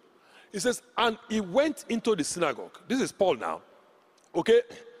 It says, and he went into the synagogue. This is Paul now. Okay,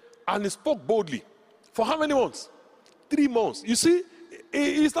 and he spoke boldly. For how many months? 3 months. You see,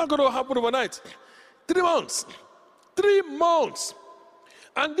 it's not going to happen overnight. 3 months. 3 months.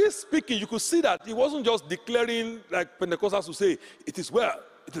 And this speaking, you could see that he wasn't just declaring like Pentecostals who say, it is well,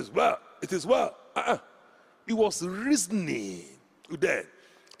 it is well, it is well. He was reasoning with them.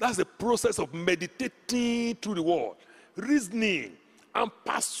 That's the process of meditating through the word. Reasoning and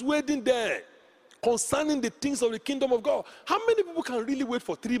persuading them concerning the things of the kingdom of God. How many people can really wait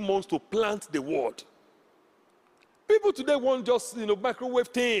for 3 months to plant the word? People today want just, microwave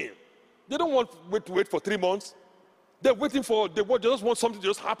thing. They don't want to wait for 3 months. They're waiting for the word. They just want something to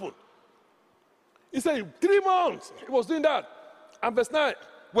just happen. He said 3 months. He was doing that. And verse 9,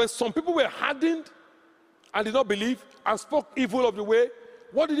 when some people were hardened and did not believe and spoke evil of the way,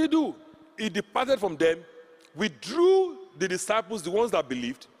 what did he do? He departed from them, withdrew the disciples, the ones that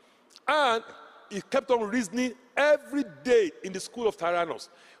believed, and he kept on reasoning every day in the school of Tyrannus.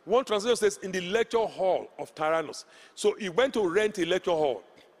 One translation says in the lecture hall of Tyrannus. So he went to rent a lecture hall.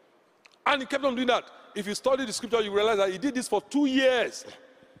 And he kept on doing that. If you study the scripture, you realize that he did this for 2 years.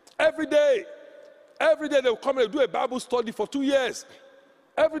 Every day. Every day they would come and do a Bible study for 2 years.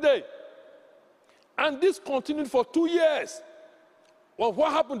 Every day. And this continued for 2 years. Well,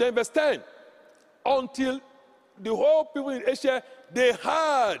 what happened then? Verse 10. Until the whole people in Asia, they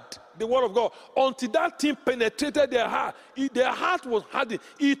heard the word of God. Until that thing penetrated their heart. Their heart was hardened.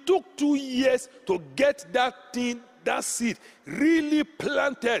 It took 2 years to get that thing, that seed, really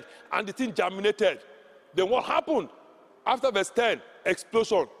planted, and the thing germinated. Then what happened? After verse 10,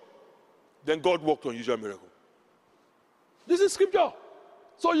 explosion. Then God worked on unusual miracle. This is scripture.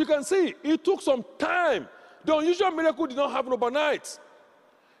 So you can see, it took some time. The unusual miracle did not happen overnight.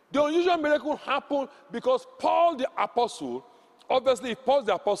 The unusual miracle happened because Paul the apostle, obviously if Paul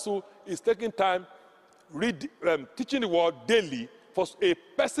the apostle is taking time, teaching the word daily, for a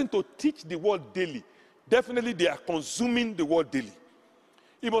person to teach the word daily, definitely they are consuming the word daily.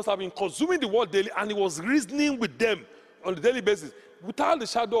 He must have been consuming the word daily, and he was reasoning with them on a daily basis without the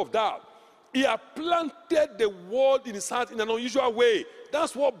shadow of doubt. He had planted the word in his heart in an unusual way.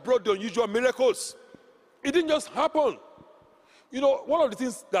 That's what brought the unusual miracles. It didn't just happen. One of the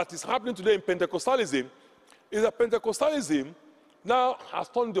things that is happening today in Pentecostalism is that Pentecostalism now has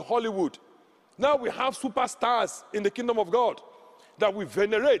turned to Hollywood. Now we have superstars in the kingdom of God that we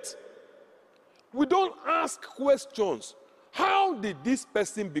venerate. We don't ask questions. How did this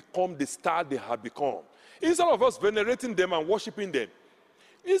person become the star they have become? Instead of us venerating them and worshiping them,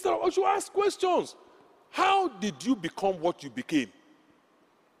 instead of us, you ask questions. How did you become what you became?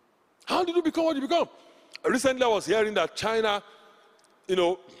 How did you become what you become? Recently, I was hearing that China,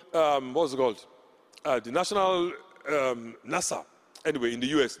 what's it called? The national NASA, anyway, in the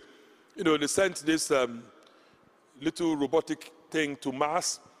US, they sent this little robotic thing to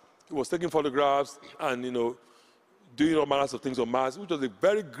Mars. It was taking photographs and, doing all manners of things on Mars, which was a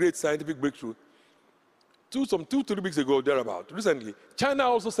very great scientific breakthrough. 2-3 weeks ago, thereabout, recently, China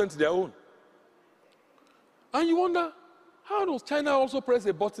also sent their own. And you wonder, how does China also press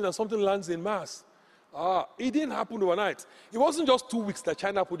a button and something lands in Mars? It didn't happen overnight. It wasn't just 2 weeks that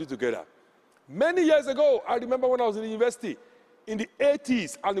China put it together. Many years ago, I remember when I was in the university, in the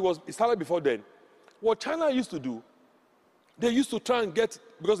 80s, and it started before then, what China used to do, they used to try and get,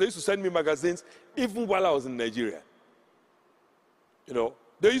 because they used to send me magazines even while I was in Nigeria.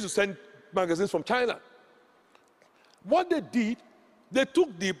 They used to send magazines from China. What they did, they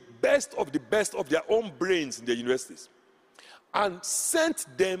took the best of their own brains in their universities and sent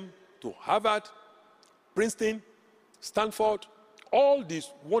them to Harvard, Princeton, Stanford, all these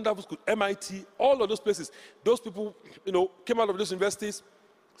wonderful schools, MIT, all of those places. Those people, came out of those universities,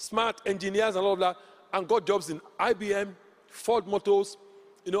 smart engineers and all of that, and got jobs in IBM, Ford Motors,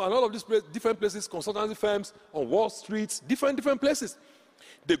 and all of these different places, consultancy firms on Wall Street, different places.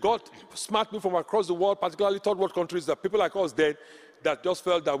 They got smart people from across the world, particularly third world countries, that people like us then, that just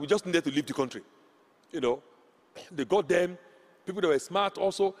felt that we just needed to leave the country. They got them, people that were smart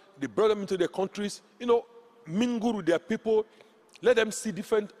also, they brought them into their countries, mingled with their people, Let them see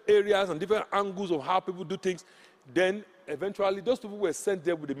different areas and different angles of how people do things. Then, eventually, those people were sent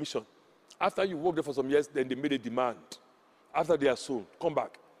there with a mission. After you work there for some years, then they made a demand. After they are sold, come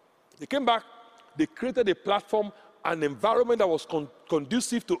back. They came back, they created a platform, an environment that was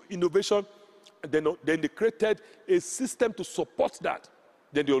conducive to innovation. And then they created a system to support that.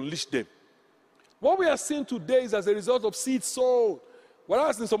 Then they unleashed them. What we are seeing today is as a result of seeds sown.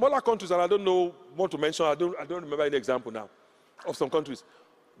 Whereas in some other countries, and I don't know what to mention, I don't remember any example now of some countries.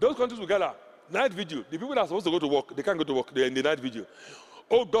 Those countries will gather, night vigil. The people that are supposed to go to work, they can't go to work. They're in the night vigil.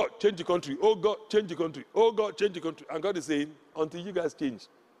 Oh God, change the country. Oh God, change the country. Oh God, change the country. And God is saying, until you guys change.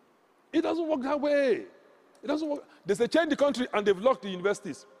 It doesn't work that way. It doesn't work. They say change the country and they've locked the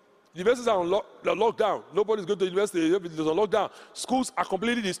universities. The universities are on lockdown. Nobody's going to university. Everything is on lockdown. Schools are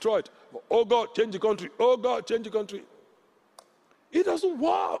completely destroyed. Oh God, change the country. Oh God, change the country. It doesn't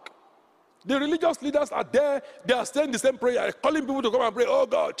work. The religious leaders are there. They are saying the same prayer, calling people to come and pray. Oh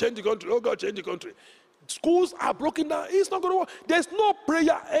God, change the country. Oh God, change the country. Schools are broken down. It's not going to work. There's no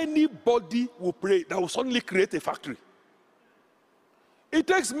prayer anybody will pray that will suddenly create a factory. It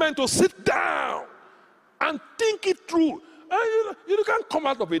takes men to sit down and think it through. And you can't come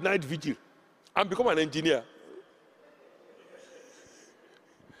out of a night vigil and become an engineer.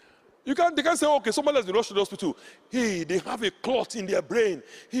 They can't say, okay, somebody has been rushed to the hospital. Hey, they have a clot in their brain.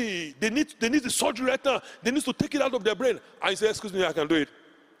 Hey, they need the surgery right now. They need to take it out of their brain. And you say, excuse me, I can do it.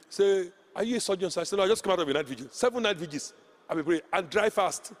 Say, are you a surgeon? So I said, no, I just come out of a night vigil. 7 night vigils. I'll be praying and dry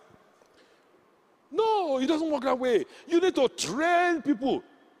fast. No, it doesn't work that way. You need to train people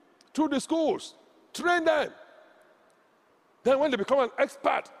through the schools. Train them. Then when they become an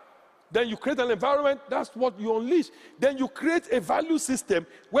expert, then you create an environment, that's what you unleash. Then you create a value system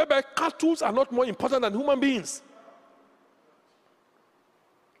whereby cattle are not more important than human beings.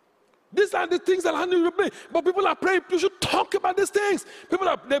 These are the things that handle your brain. But people are praying, you should talk about these things.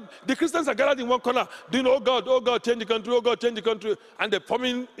 The Christians are gathered in one corner, doing, oh God, change the country, oh God, change the country. And they're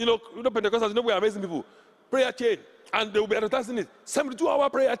forming, Pentecostals, we're amazing people. Prayer chain. And they will be advertising it. 72-hour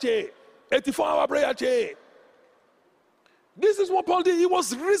prayer chain. 84-hour prayer chain. This is what Paul did. He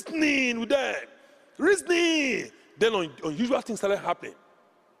was reasoning with them. Reasoning. Then unusual things started happening.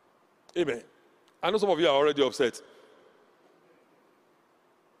 Amen. I know some of you are already upset.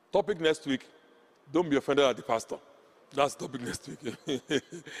 Topic next week, don't be offended at the pastor. That's the topic next week.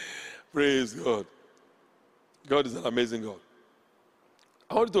 Praise God. God is an amazing God.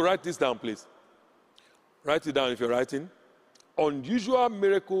 I want you to write this down, please. Write it down if you're writing. Unusual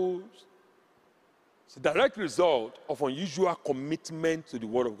miracles. It's a direct result of unusual commitment to the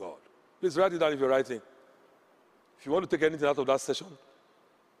Word of God. Please write it down if you're writing. If you want to take anything out of that session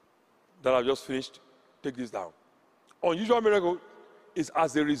that I've just finished, take this down. Unusual miracle is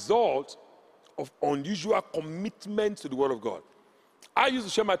as a result of unusual commitment to the Word of God. I used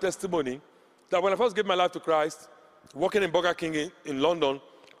to share my testimony that when I first gave my life to Christ, working in Burger King in London,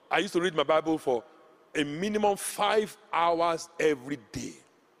 I used to read my Bible for a minimum 5 hours every day.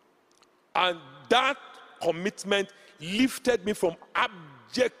 And that commitment lifted me from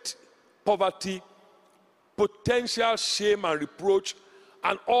abject poverty, potential shame and reproach,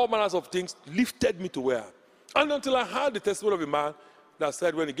 and all manners of things, lifted me to where. And until I heard the testimony of a man that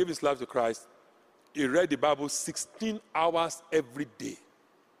said when he gave his life to Christ, he read the Bible 16 hours every day.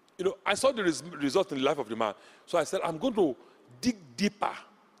 I saw the result in the life of the man. So I said, I'm going to dig deeper.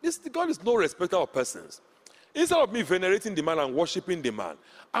 God is no respecter of persons. Instead of me venerating the man and worshiping the man,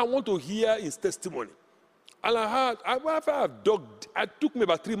 I want to hear his testimony. And it took me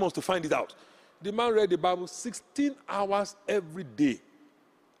about 3 months to find it out. The man read the Bible 16 hours every day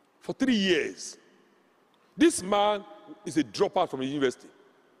for 3 years. This man is a dropout from the university.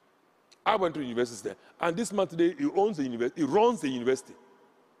 I went to the university there. And this man today, he owns the university. He runs the university.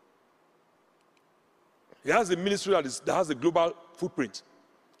 He has a ministry that has a global footprint.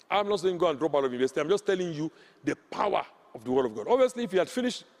 I'm not saying go and drop out of university. I'm just telling you the power of the Word of God. Obviously, if he had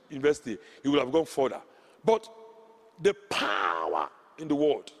finished university, he would have gone further. But the power in the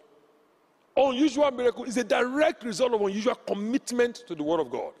Word, unusual miracle, is a direct result of unusual commitment to the Word of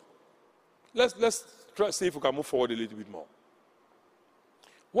God. Let's try to see if we can move forward a little bit more.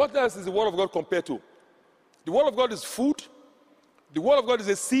 What else is the Word of God compared to? The Word of God is food. The Word of God is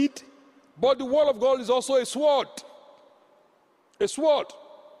a seed. But the Word of God is also a sword. A sword.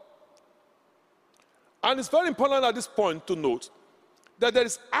 And it's very important at this point to note that there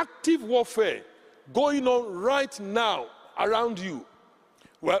is active warfare going on right now around you.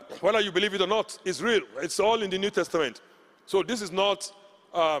 Well, whether you believe it or not, it's real. It's all in the New Testament. So this is not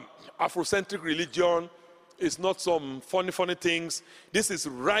Afrocentric religion. It's not some funny things. This is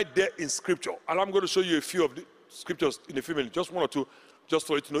right there in Scripture. And I'm going to show you a few of scriptures in a few minutes, just one or two, just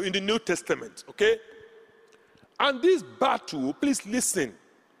for you to know, in the New Testament, okay? And this battle, please listen.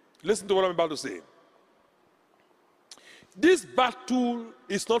 Listen to what I'm about to say. This battle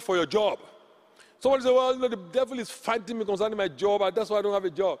is not for your job. Somebody say, well, the devil is fighting me concerning my job, and that's why I don't have a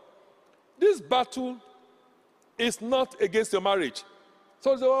job. This battle is not against your marriage.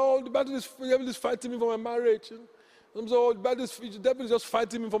 Somebody say, well, the devil is fighting me for my marriage. Some say, oh, the devil is just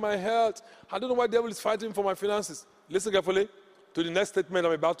fighting me for my health. I don't know why the devil is fighting me for my finances. Listen carefully to the next statement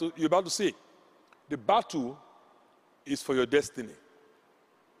you're about to see. The battle is for your destiny.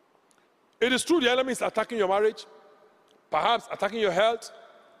 It is true the enemy is attacking your marriage, perhaps attacking your health,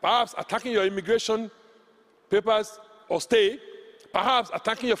 perhaps attacking your immigration papers or stay, perhaps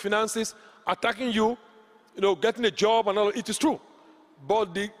attacking your finances, attacking you, getting a job and all. It is true.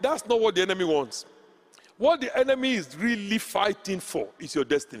 But that's not what the enemy wants. What the enemy is really fighting for is your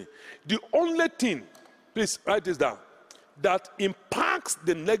destiny. The only thing, please write this down, that impacts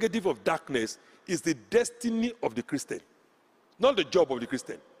the negative of darkness is the destiny of the Christian. Not the job of the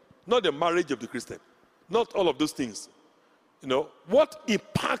Christian. Not the marriage of the Christian. Not all of those things. What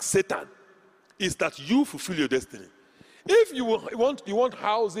impacts Satan is that you fulfill your destiny. If you want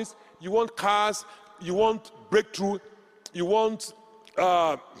houses, you want cars, you want breakthrough, you want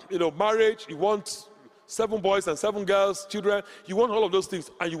marriage, you want 7 boys and 7 girls, children, you want all of those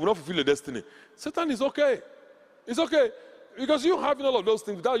things, and you will not fulfill your destiny. Satan is okay. It's okay. Because you having all of those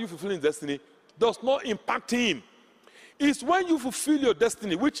things without you fulfilling destiny does not impact him. It's when you fulfill your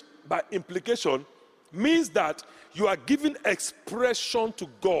destiny, which by implication means that you are giving expression to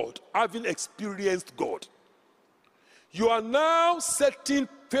God, having experienced God. You are now setting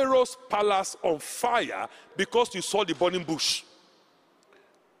Pharaoh's palace on fire because you saw the burning bush.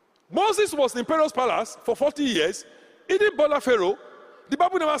 Moses was in Pharaoh's palace for 40 years. He didn't bother Pharaoh. The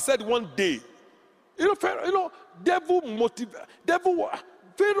Bible never said one day. Pharaoh,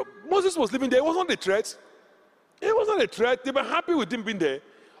 Moses was living there. It wasn't a threat. It wasn't a threat. They were happy with him being there.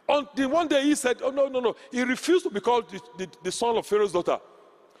 Until one day he said, oh, no. He refused to be called the son of Pharaoh's daughter.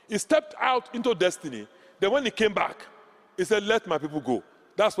 He stepped out into destiny. Then when he came back, he said, let my people go.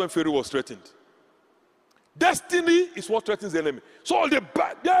 That's when Pharaoh was threatened. Destiny is what threatens the enemy. So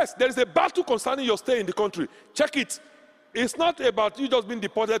yes, there is a battle concerning your stay in the country. Check it. It's not about you just being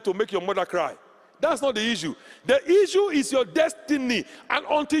deported to make your mother cry. That's not the issue. The issue is your destiny. And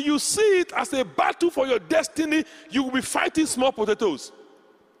until you see it as a battle for your destiny, you will be fighting small potatoes.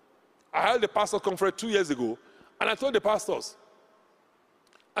 I held a pastor conference 2 years ago, and I told the pastors,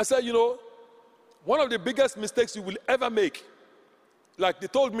 I said, one of the biggest mistakes you will ever make, like they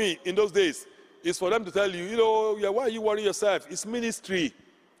told me in those days, is for them to tell you, why are you worrying yourself? It's ministry.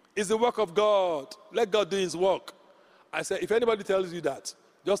 It's the work of God. Let God do his work. I said, if anybody tells you that,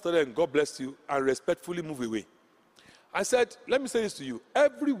 just tell them, God bless you, and respectfully move away. I said, let me say this to you.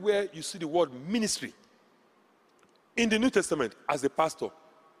 Everywhere you see the word ministry in the New Testament, as a pastor,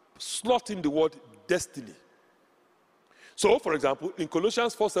 slot in the word destiny. So, for example, in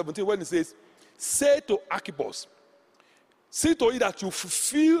Colossians 4:17, when it says, say to Archippus, see to it that you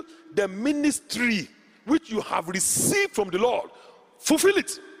fulfill the ministry which you have received from the Lord. Fulfill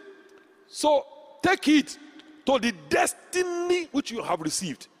it. So, take it to the destiny which you have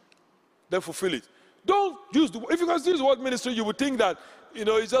received. Then fulfill it. Don't use if you consider the word ministry, you would think that,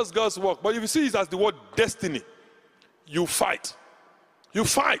 it's just God's work. But if you see it as the word destiny, you fight. You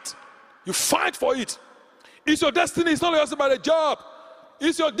fight. You fight for it. It's your destiny. It's not just about a job.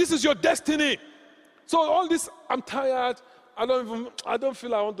 This is your destiny. So all this, I'm tired. I don't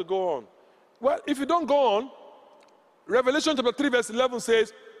feel I want to go on. Well, if you don't go on, Revelation chapter 3 verse 11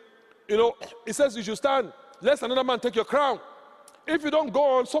 says, it says you should stand, lest another man take your crown. If you don't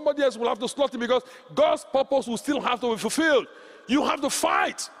go on, somebody else will have to slot him because God's purpose will still have to be fulfilled. You have to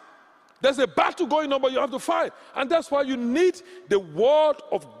fight. There's a battle going on, but you have to fight. And that's why you need the word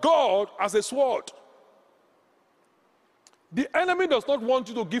of God as a sword. The enemy does not want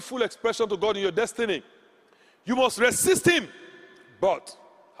you to give full expression to God in your destiny. You must resist him. But,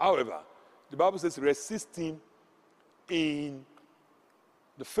 however, the Bible says resist him in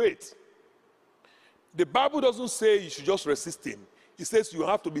the faith. The Bible doesn't say you should just resist him. It says you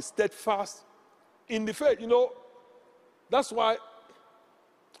have to be steadfast in the faith. That's why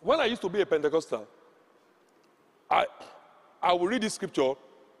when I used to be a Pentecostal, I would read this scripture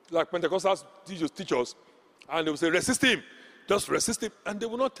like Pentecostals teach us, and they would say, resist him. Just resist him. And they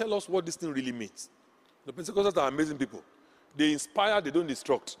will not tell us what this thing really means. The Pentecostals are amazing people. They inspire, they don't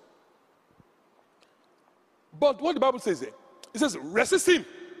instruct. But what the Bible says, it says, resist him.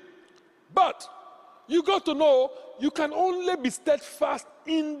 But you got to know, you can only be steadfast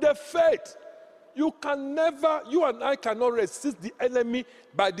in the faith. You and I cannot resist the enemy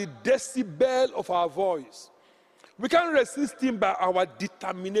by the decibel of our voice. We can't resist him by our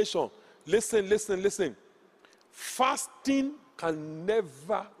determination. Listen. Fasting can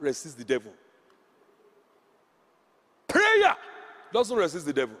never resist the devil. Prayer doesn't resist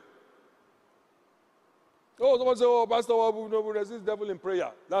the devil. Oh, someone say, oh, Pastor, we resist the devil in prayer.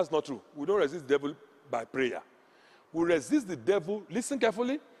 That's not true. We don't resist the devil by prayer. We resist the devil, listen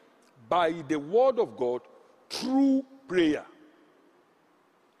carefully, by the word of God through prayer.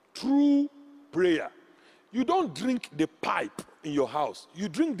 Through prayer. You don't drink the pipe in your house. You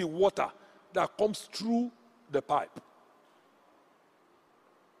drink the water that comes through the pipe.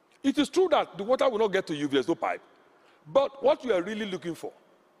 It is true that the water will not get to you if there's no pipe. But what you are really looking for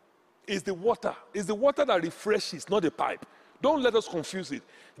is the water. It's the water that refreshes, not the pipe. Don't let us confuse it.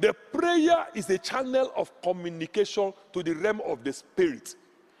 The prayer is a channel of communication to the realm of the spirit.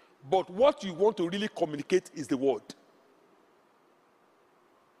 But what you want to really communicate is the word.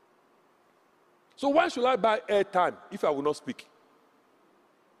 So why should I buy airtime if I will not speak?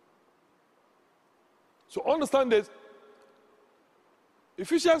 So understand this.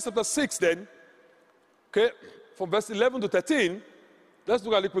 Ephesians chapter 6 then, okay, from verse 11 to 13, let's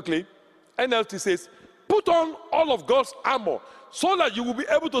look at it quickly. NLT says, put on all of God's armor so that you will be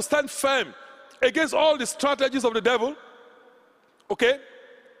able to stand firm against all the strategies of the devil. Okay?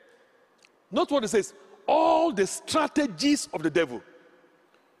 Note what it says. All the strategies of the devil.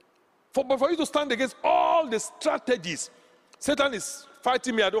 But for you to stand against all the strategies, Satan is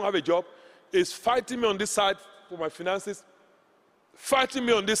fighting me, I don't have a job. He's fighting me on this side for my finances. Fighting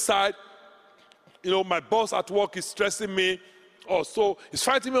me on this side. You know, my boss at work is stressing me. Or so he's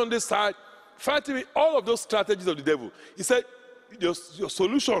fighting me on this side. Fighting me. All of those strategies of the devil. He said, your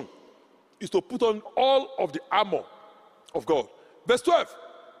solution is to put on all of the armor of God. Verse 12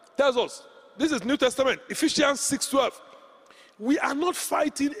 tells us, this is New Testament, Ephesians 6:12. We are not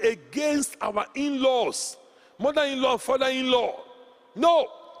fighting against our in-laws, mother-in-law, father-in-law. No,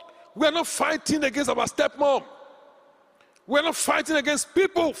 we are not fighting against our stepmom. We are not fighting against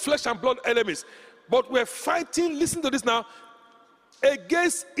people, flesh and blood enemies. But we are fighting, listen to this now,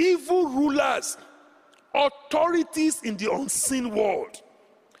 against evil rulers, authorities in the unseen world.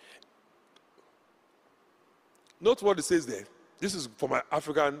 Note what it says there. This is for my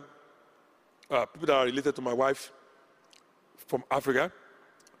African people that are related to my wife from Africa.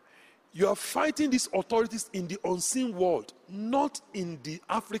 You are fighting these authorities in the unseen world, not in the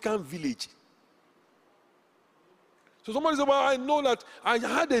African village. So somebody said, well, I know that I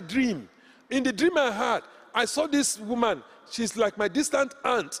had a dream. In the dream I had, I saw this woman. She's like my distant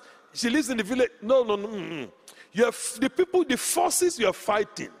aunt. She lives in the village. No. You have the people, the forces you are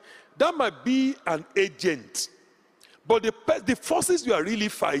fighting. That might be an agent. But the forces you are really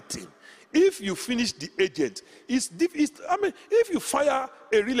fighting, if you finish the agent, if you fire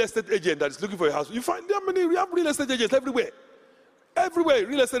a real estate agent that is looking for a house, you find we have real estate agents everywhere. Everywhere,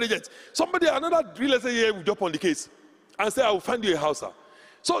 real estate agents. Another real estate agent will jump on the case and say, I will find you a house.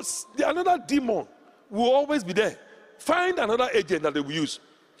 So another demon will always be there. Find another agent that they will use.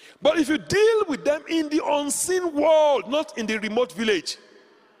 But if you deal with them in the unseen world, not in the remote village,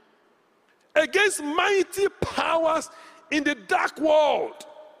 against mighty powers in the dark world,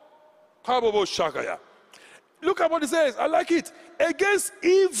 look at what it says. I like it. Against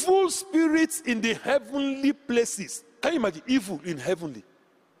evil spirits in the heavenly places. Can you imagine evil in heavenly?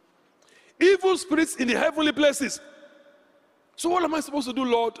 Evil spirits in the heavenly places. So what am I supposed to do,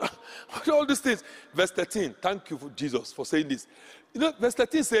 Lord? All these things. Verse 13. Thank you, for Jesus, for saying this. You know, verse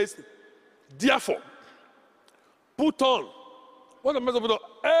 13 says, therefore, put on. What am I supposed to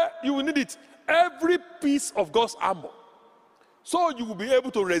do? You will need it. Every piece of God's armor. So you will be able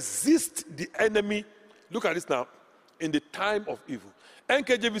to resist the enemy. Look at this now. In the time of evil.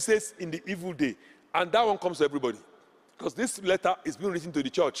 NKJV says in the evil day. And that one comes to everybody. Because this letter is being written to the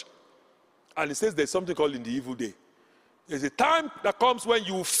church. And it says there's something called in the evil day. There's a time that comes when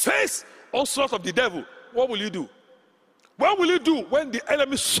you face onslaught of the devil. What will you do? What will you do when the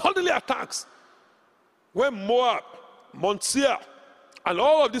enemy suddenly attacks? When Moab, Mount Seir, and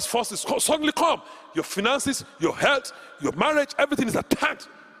all of these forces suddenly come. Your finances, your health, your marriage, everything is attacked.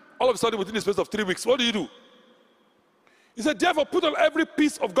 All of a sudden within the space of 3 weeks. What do? He said, therefore put on every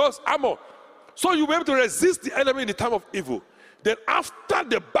piece of God's armor. So you'll be able to resist the enemy in the time of evil. Then after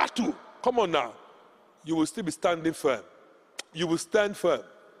the battle, come on now, you will still be standing firm. You will stand firm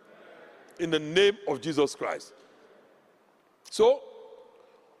in the name of Jesus Christ. So,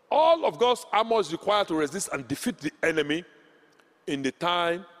 all of God's armor is required to resist and defeat the enemy in the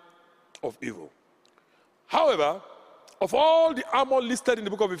time of evil. However, of all the armor listed in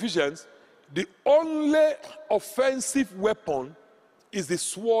the book of Ephesians, the only offensive weapon is the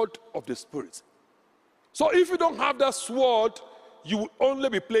sword of the Spirit. So if you don't have that sword, you will only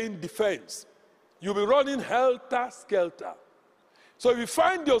be playing defense. You'll be running helter-skelter. So if you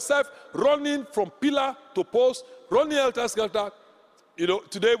find yourself running from pillar to post, running helter-skelter,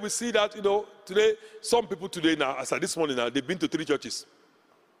 today we see that, today, some people today now, as of this morning now, they've been to 3 churches.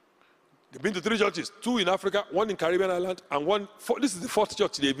 They've been to 3 churches, 2 in Africa, 1 in Caribbean island, and this is the 4th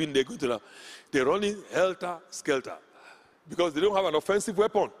church they're going to now. They're running helter-skelter because they don't have an offensive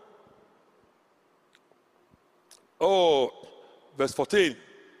weapon. Oh, verse 14,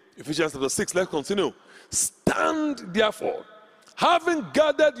 Ephesians chapter 6, let's continue. Stand therefore, having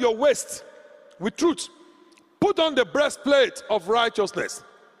gathered your waist with truth, put on the breastplate of righteousness.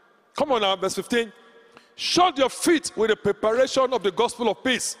 Come on now, verse 15. Shod your feet with the preparation of the gospel of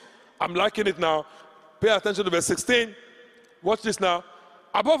peace. I'm liking it now. Pay attention to verse 16. Watch this now.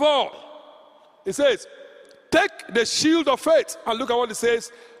 Above all, it says, take the shield of faith. And look at what it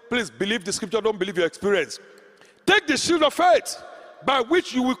says. Please believe the scripture, don't believe your experience. Take the shield of faith by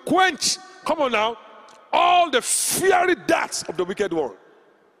which you will quench, come on now, all the fiery darts of the wicked one.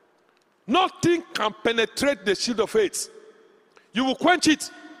 Nothing can penetrate the shield of faith. You will quench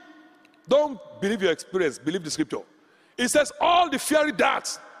it. Don't believe your experience, believe the scripture. It says all the fiery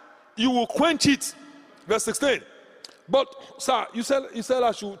darts, you will quench it. Verse 16. But, sir, you said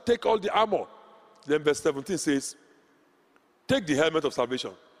I should take all the armor. Then verse 17 says, take the helmet of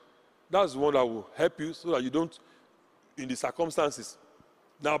salvation. That's the one that will help you so that you don't, in the circumstances,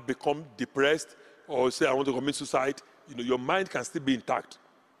 now become depressed or say, I want to commit suicide. Your mind can still be intact.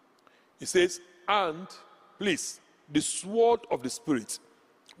 It says, and, please, the sword of the Spirit,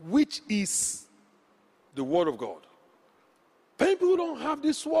 which is the word of God. People don't have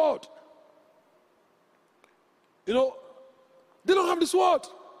this sword. They don't have the sword.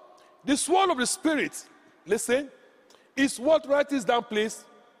 The sword of the Spirit, listen, is what, write this down, please.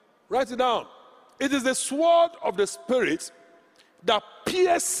 Write it down. It is the sword of the Spirit that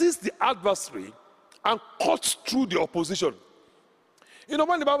pierces the adversary and cuts through the opposition.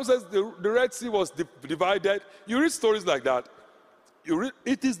 When the Bible says the Red Sea was divided, you read stories like that.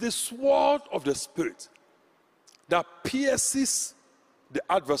 It is the sword of the Spirit that pierces the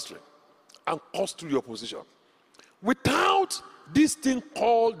adversary and cuts through the opposition. Without this thing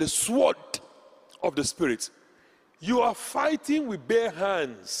called the sword of the Spirit, you are fighting with bare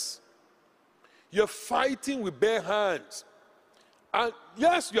hands. You're fighting with bare hands. And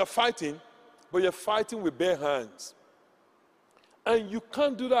yes, you're fighting, but you're fighting with bare hands. And you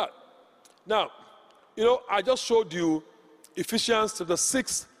can't do that. Now, I just showed you Ephesians chapter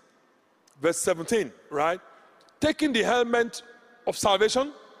 6, verse 17, right? Taking the helmet of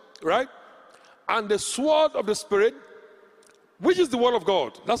salvation, right? And the sword of the Spirit, which is the word of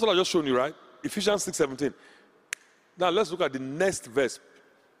God. That's what I just showed you, right? Ephesians 6, 17. Now let's look at the next verse.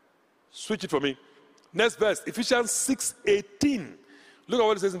 Switch it for me. Next verse, Ephesians 6, 18. Look at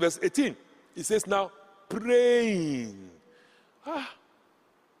what it says in verse 18. It says now, praying.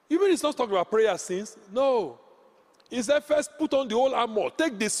 You mean it's not talking about prayer sins? No. It said first put on the whole armor.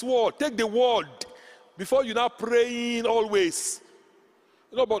 Take the sword, take the word, before you now praying always.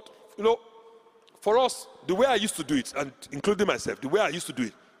 But for us, the way I used to do it, and including myself, the way I used to do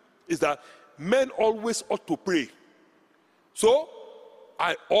it, is that men always ought to pray. So,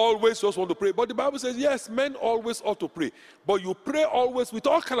 I always just want to pray. But the Bible says, yes, men always ought to pray. But you pray always with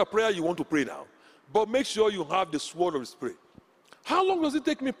all kind of prayer you want to pray now. But make sure you have the sword of the Spirit. How long does it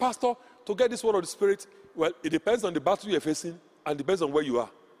take me, Pastor, to get this word of the Spirit? Well, it depends on the battle you're facing and depends on where you are.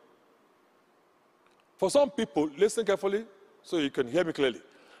 For some people, listen carefully so you can hear me clearly.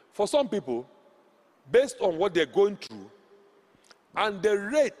 For some people, based on what they're going through and the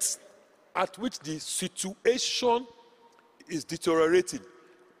rate at which the situation is deteriorating,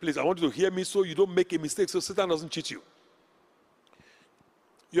 please, I want you to hear me so you don't make a mistake so Satan doesn't cheat you.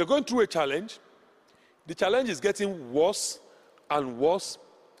 You're going through a challenge. The challenge is getting worse and worse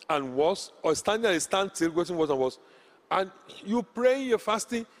and worse, or standing at a standstill, getting worse and worse. And you pray, you're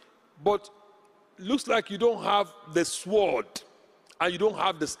fasting, but looks like you don't have the sword and you don't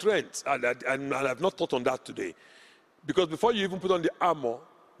have the strength. And I've not taught on that today. Because before you even put on the armor,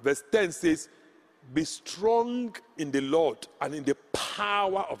 verse 10 says, be strong in the Lord and in the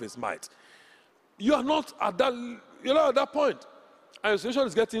power of his might. You're not at that point. And your situation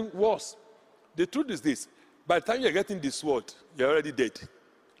is getting worse. The truth is this. By the time you're getting this sword, you're already dead.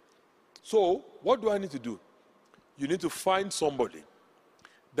 So, what do I need to do? You need to find somebody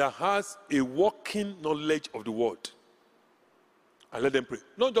that has a working knowledge of the word. And let them pray.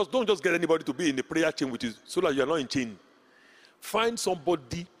 Don't just get anybody to be in the prayer chain with you so that you're not in chain. Find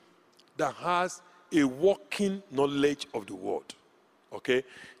somebody that has a working knowledge of the word. Okay?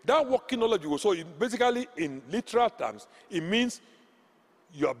 That working knowledge, so basically in literal terms, it means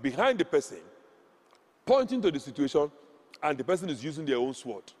you are behind the person, pointing to the situation, and the person is using their own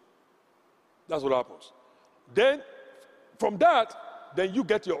sword. That's what happens. Then, from that, then you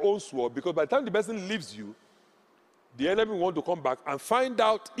get your own sword, because by the time the person leaves you, the enemy want to come back and find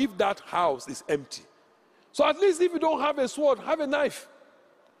out if that house is empty. So at least if you don't have a sword, have a knife.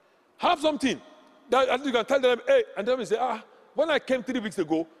 Have something that at least you can tell them, hey, and then you say, when I came 3 weeks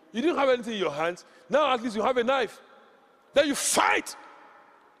ago, you didn't have anything in your hands. Now at least you have a knife. Then you fight.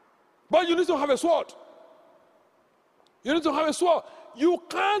 But you need to have a sword. You need to have a sword. You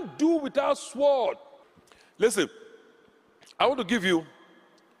can't do without sword. Listen, I want to give you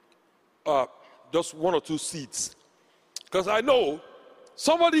just 1 or 2 seeds. Because I know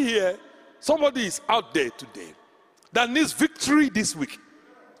somebody here, somebody is out there today that needs victory this week.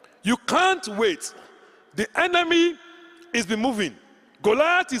 You can't wait. The enemy is moving.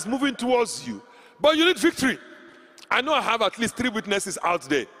 Goliath is moving towards you. But you need victory. I know I have at least 3 witnesses out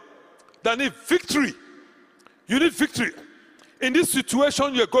there that need victory. You need victory. In this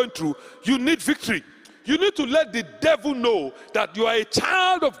situation you're going through, you need victory. You need to let the devil know that you are a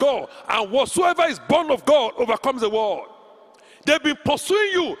child of God, and whatsoever is born of God overcomes the world. They've been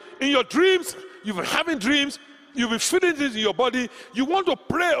pursuing you in your dreams. You've been having dreams. You've been feeling it in your body. You want to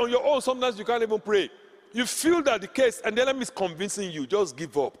pray on your own. Sometimes you can't even pray. You feel that the case, and the enemy is convincing you, just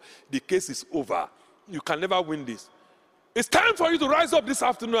give up. The case is over. You can never win this. It's time for you to rise up this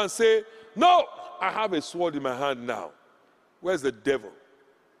afternoon and say, no, I have a sword in my hand now. Where's the devil?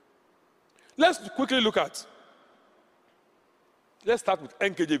 Let's quickly look at, let's start with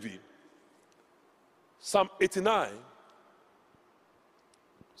NKJV. Psalm 89.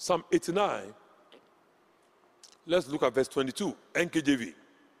 Psalm 89. Let's look at verse 22, NKJV.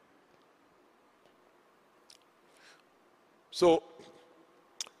 So,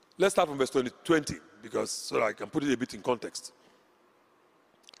 let's start from verse 20, because so that I can put it a bit in context.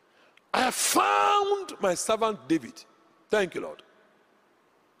 I have found my servant David. Thank you, Lord.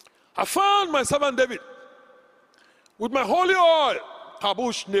 I found my servant David with my holy oil,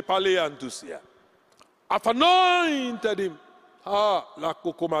 Kabush Nepale Antusia. I've anointed him, La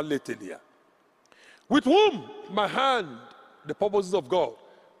Kokoma Letelia, with whom my hand, the purposes of God,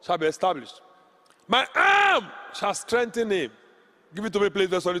 shall be established. My arm shall strengthen him. Give it to me, please,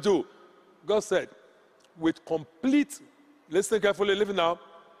 verse 22. God said, with complete, listen carefully, listen now,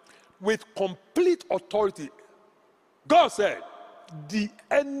 with complete authority, God said, the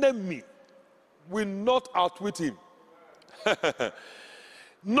enemy will not outwit him.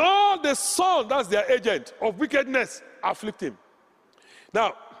 Nor the son, that's their agent, of wickedness, afflict him.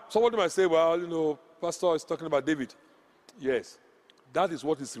 Now, somebody might say, well, Pastor is talking about David. Yes, that is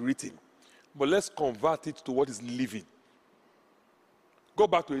what is written. But let's convert it to what is living. Go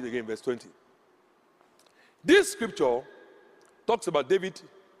back to it again, verse 20. This scripture talks about David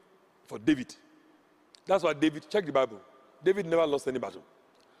for David. That's why David, check the Bible. David never lost any battle.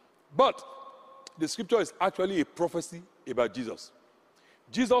 But the scripture is actually a prophecy about Jesus.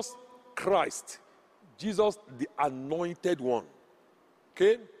 Jesus Christ. Jesus, the anointed one.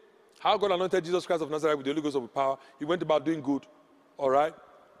 Okay? How God anointed Jesus Christ of Nazareth with the Holy Ghost of power. He went about doing good. All right?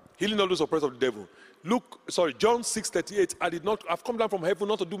 Healing all those oppressed of the devil. John 6:38. I've come down from heaven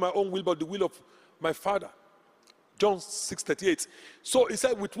not to do my own will, but the will of my Father. John 6:38. So he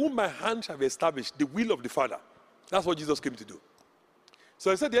said, with whom my hand shall be established, the will of the Father. That's what Jesus came to do. So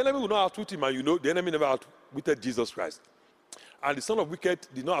he said the enemy will not outwit him, and the enemy never outwitted Jesus Christ. And the son of wicked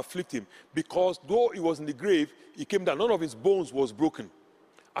did not afflict him, because though he was in the grave, he came down. None of his bones was broken.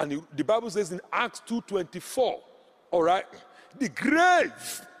 And the Bible says in Acts 2:24, all right, the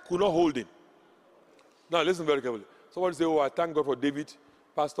grave could not hold him. Now listen very carefully. Somebody say, I thank God for David,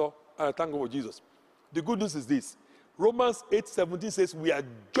 Pastor, and I thank God for Jesus. The good news is this. Romans 8:17 says we are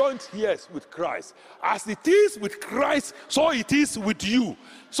joint heirs with Christ. As it is with Christ, so it is with you.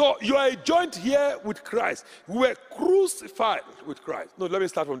 So you are a joint heir with Christ. We were crucified with Christ. No, let me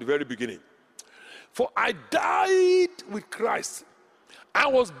start from the very beginning. For I died with Christ. I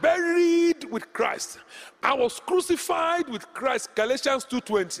was buried with Christ. I was crucified with Christ. Galatians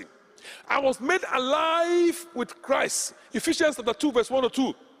 2:20. I was made alive with Christ. Ephesians chapter 2 verse 1 or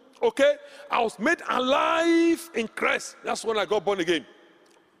 2. Okay? I was made alive in Christ. That's when I got born again.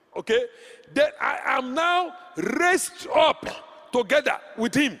 Okay? Then I am now raised up together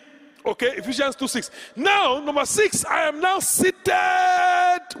with him. Okay? Ephesians 2:6. Now, number 6, I am now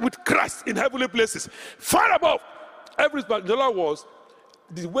seated with Christ in heavenly places, far above every. In other words,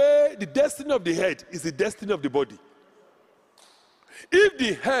 the destiny of the head is the destiny of the body. If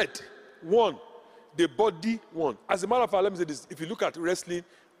the head won. The body won. As a matter of fact, let me say this. If you look at wrestling,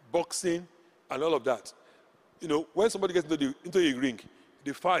 boxing, and all of that, you know, when somebody gets into a ring,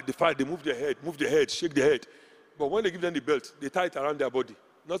 they fight, they move their head, shake their head. But when they give them the belt, they tie it around their body,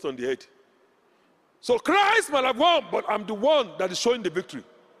 not on the head. So Christ might have won, but I'm the one that is showing the victory.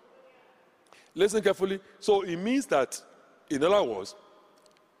 Listen carefully. So it means that, in other words,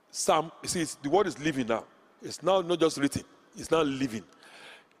 the word is living now. It's now not just written, it's now living.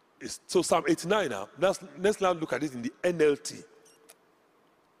 So Psalm 89 now, let's now look at it in the NLT.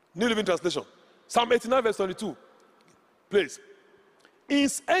 New Living Translation. Psalm 89 verse 22. Please.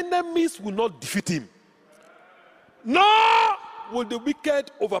 His enemies will not defeat him, nor will the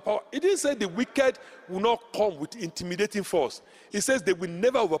wicked overpower. It didn't say the wicked will not come with intimidating force. It says they will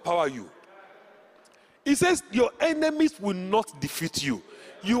never overpower you. It says your enemies will not defeat you.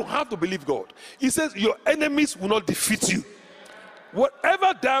 You have to believe God. It says your enemies will not defeat you.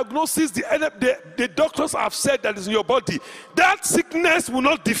 Whatever diagnosis the doctors have said that is in your body, that sickness will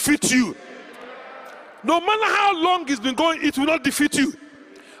not defeat you. No matter how long it's been going, it will not defeat you.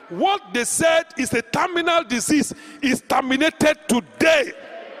 What they said is a terminal disease is terminated today.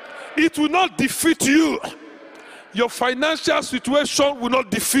 It will not defeat you. Your financial situation will not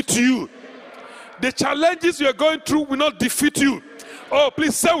defeat you. The challenges you are going through will not defeat you. Oh,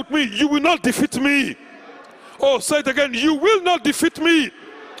 please say with me, you will not defeat me. Oh, say it again, you will not defeat me.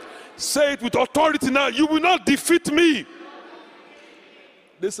 Say it with authority now, you will not defeat me.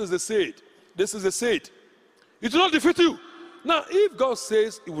 This is the seed. This is the seed. It will not defeat you. Now, if God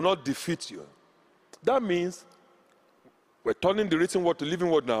says it will not defeat you, that means we're turning the written word to living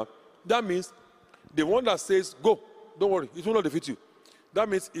word now. That means the one that says, go, don't worry, it will not defeat you. That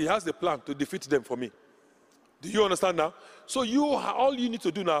means he has a plan to defeat them for me. Do you understand now? So all you need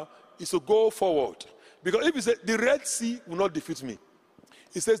to do now is to go forward. Because if he says, the Red Sea will not defeat me,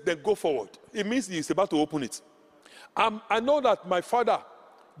 he says, then go forward. It means he is about to open it. I know that my father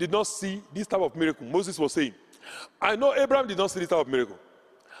did not see this type of miracle. Moses was saying. I know Abraham did not see this type of miracle.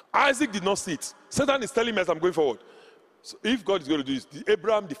 Isaac did not see it. Satan is telling me as I'm going forward. So if God is going to do this,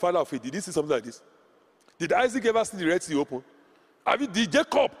 Abraham, the father of faith, did he see something like this? Did Isaac ever see the Red Sea open? Did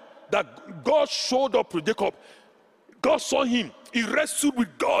Jacob, that God showed up to Jacob, God saw him, he wrestled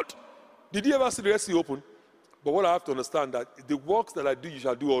with God. Did he ever see the Red Sea open? But what I have to understand that the works that I do, you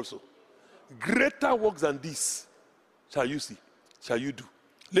shall do also. Greater works than this shall you see, shall you do.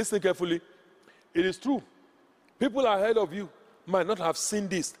 Listen carefully. It is true. People ahead of you might not have seen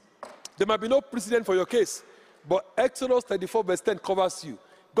this. There might be no precedent for your case. But Exodus 34 verse 10 covers you.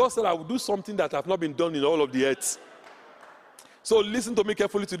 God said, I will do something that have not been done in all of the earth. So listen to me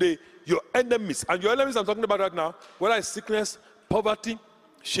carefully today. Your enemies, and your enemies I'm talking about right now, whether it's sickness, poverty,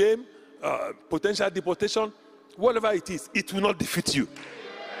 shame, potential deportation, whatever it is, it will not defeat you.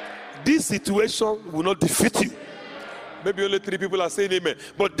 This situation will not defeat you. Maybe only 3 people are saying amen.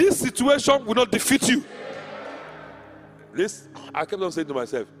 But this situation will not defeat you. This, I kept on saying to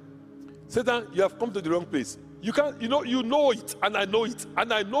myself, Satan, you have come to the wrong place. You can't, you know it, and I know it.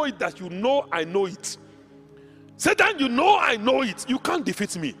 And I know it that you know I know it. Satan, you know I know it. You can't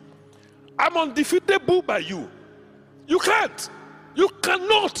defeat me. I'm undefeatable by you. You can't. You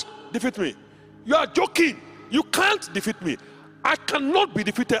cannot defeat me. You are joking. You can't defeat me. I cannot be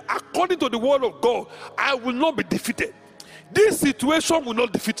defeated. According to the word of God, I will not be defeated. This situation will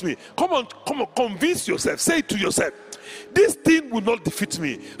not defeat me. Come on, convince yourself. Say it to yourself. This thing will not defeat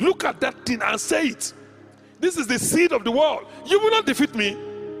me. Look at that thing and say it. This is the seed of the world. You will not defeat me.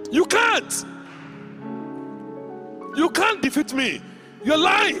 You can't. You can't defeat me. You're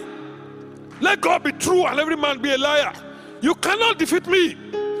lying. Let God be true and every man be a liar. You cannot defeat me.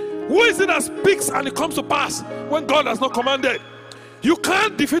 Who is it that speaks and it comes to pass when God has not commanded? You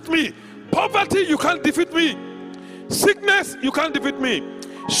can't defeat me. Poverty, you can't defeat me. Sickness, you can't defeat me.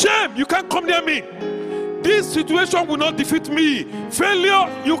 Shame, you can't come near me. This situation will not defeat me.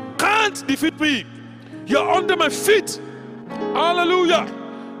 Failure, you can't defeat me. You're under my feet. Hallelujah.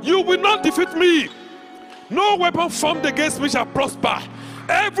 You will not defeat me. No weapon formed against me shall prosper.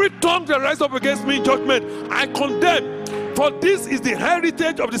 Every tongue that rises up against me in judgment, I condemn. For this is the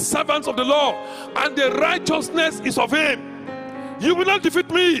heritage of the servants of the Lord, and the righteousness is of him. You will not defeat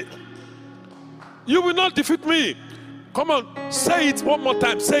me. You will not defeat me. Come on, say it one more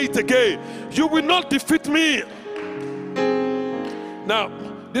time. Say it again. You will not defeat me. Now,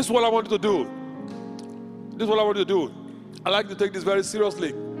 this is what I want you to do. This is what I want you to do. I like to take this very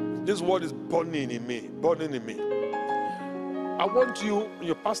seriously. This word is burning in me. Burning in me. I want you, in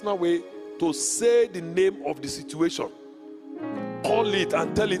your personal way, to say the name of the situation. Call it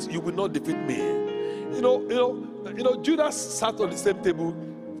and tell it, you will not defeat me. You know, Judas sat on the same table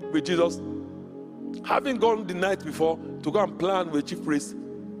with Jesus, having gone the night before to go and plan with chief priest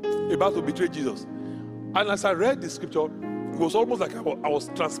about to betray Jesus. And as I read the scripture, it was almost like I was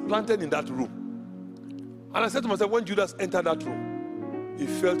transplanted in that room. And I said to myself, when Judas entered that room, he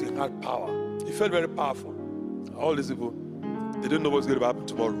felt he had power. He felt very powerful. All these people, they don't know what's going to happen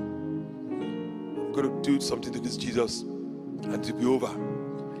tomorrow. I'm going to do something to this Jesus and it'll be over.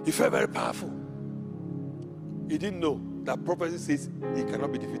 He felt very powerful. He didn't know that prophecy says he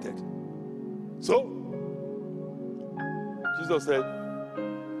cannot be defeated. So, Jesus said,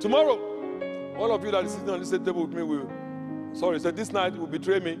 tomorrow, all of you that are sitting on this table with me will, he said, this night will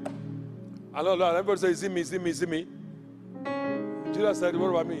betray me. And everybody said, see me, see me, see me. Jesus said, what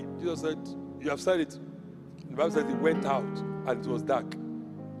about me? Jesus said, you have said it. And the Bible said he went out and it was dark.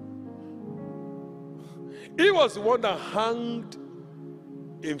 He was the one that hanged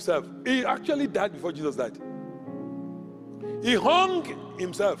himself. He actually died before Jesus died. He hung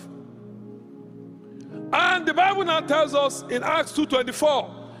himself. And the Bible now tells us in Acts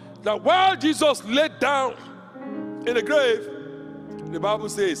 2:24 that while Jesus laid down in the grave, the Bible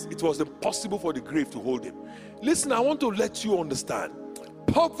says it was impossible for the grave to hold him. Listen, I want to let you understand.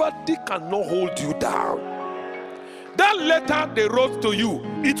 Poverty cannot hold you down. That letter they wrote to you,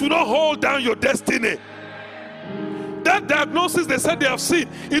 it will not hold down your destiny. That diagnosis they said they have seen,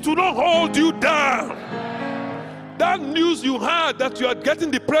 it will not hold you down. That news you had that you are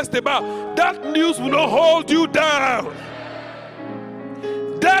getting depressed about, that news will not hold you down.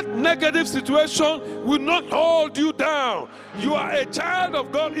 That negative situation will not hold you down. You are a child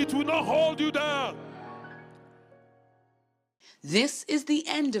of God, it will not hold you down. This is the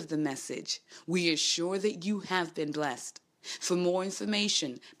end of the message. We are sure that you have been blessed. For more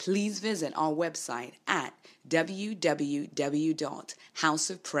information, please visit our website at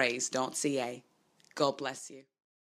www.houseofpraise.ca. God bless you.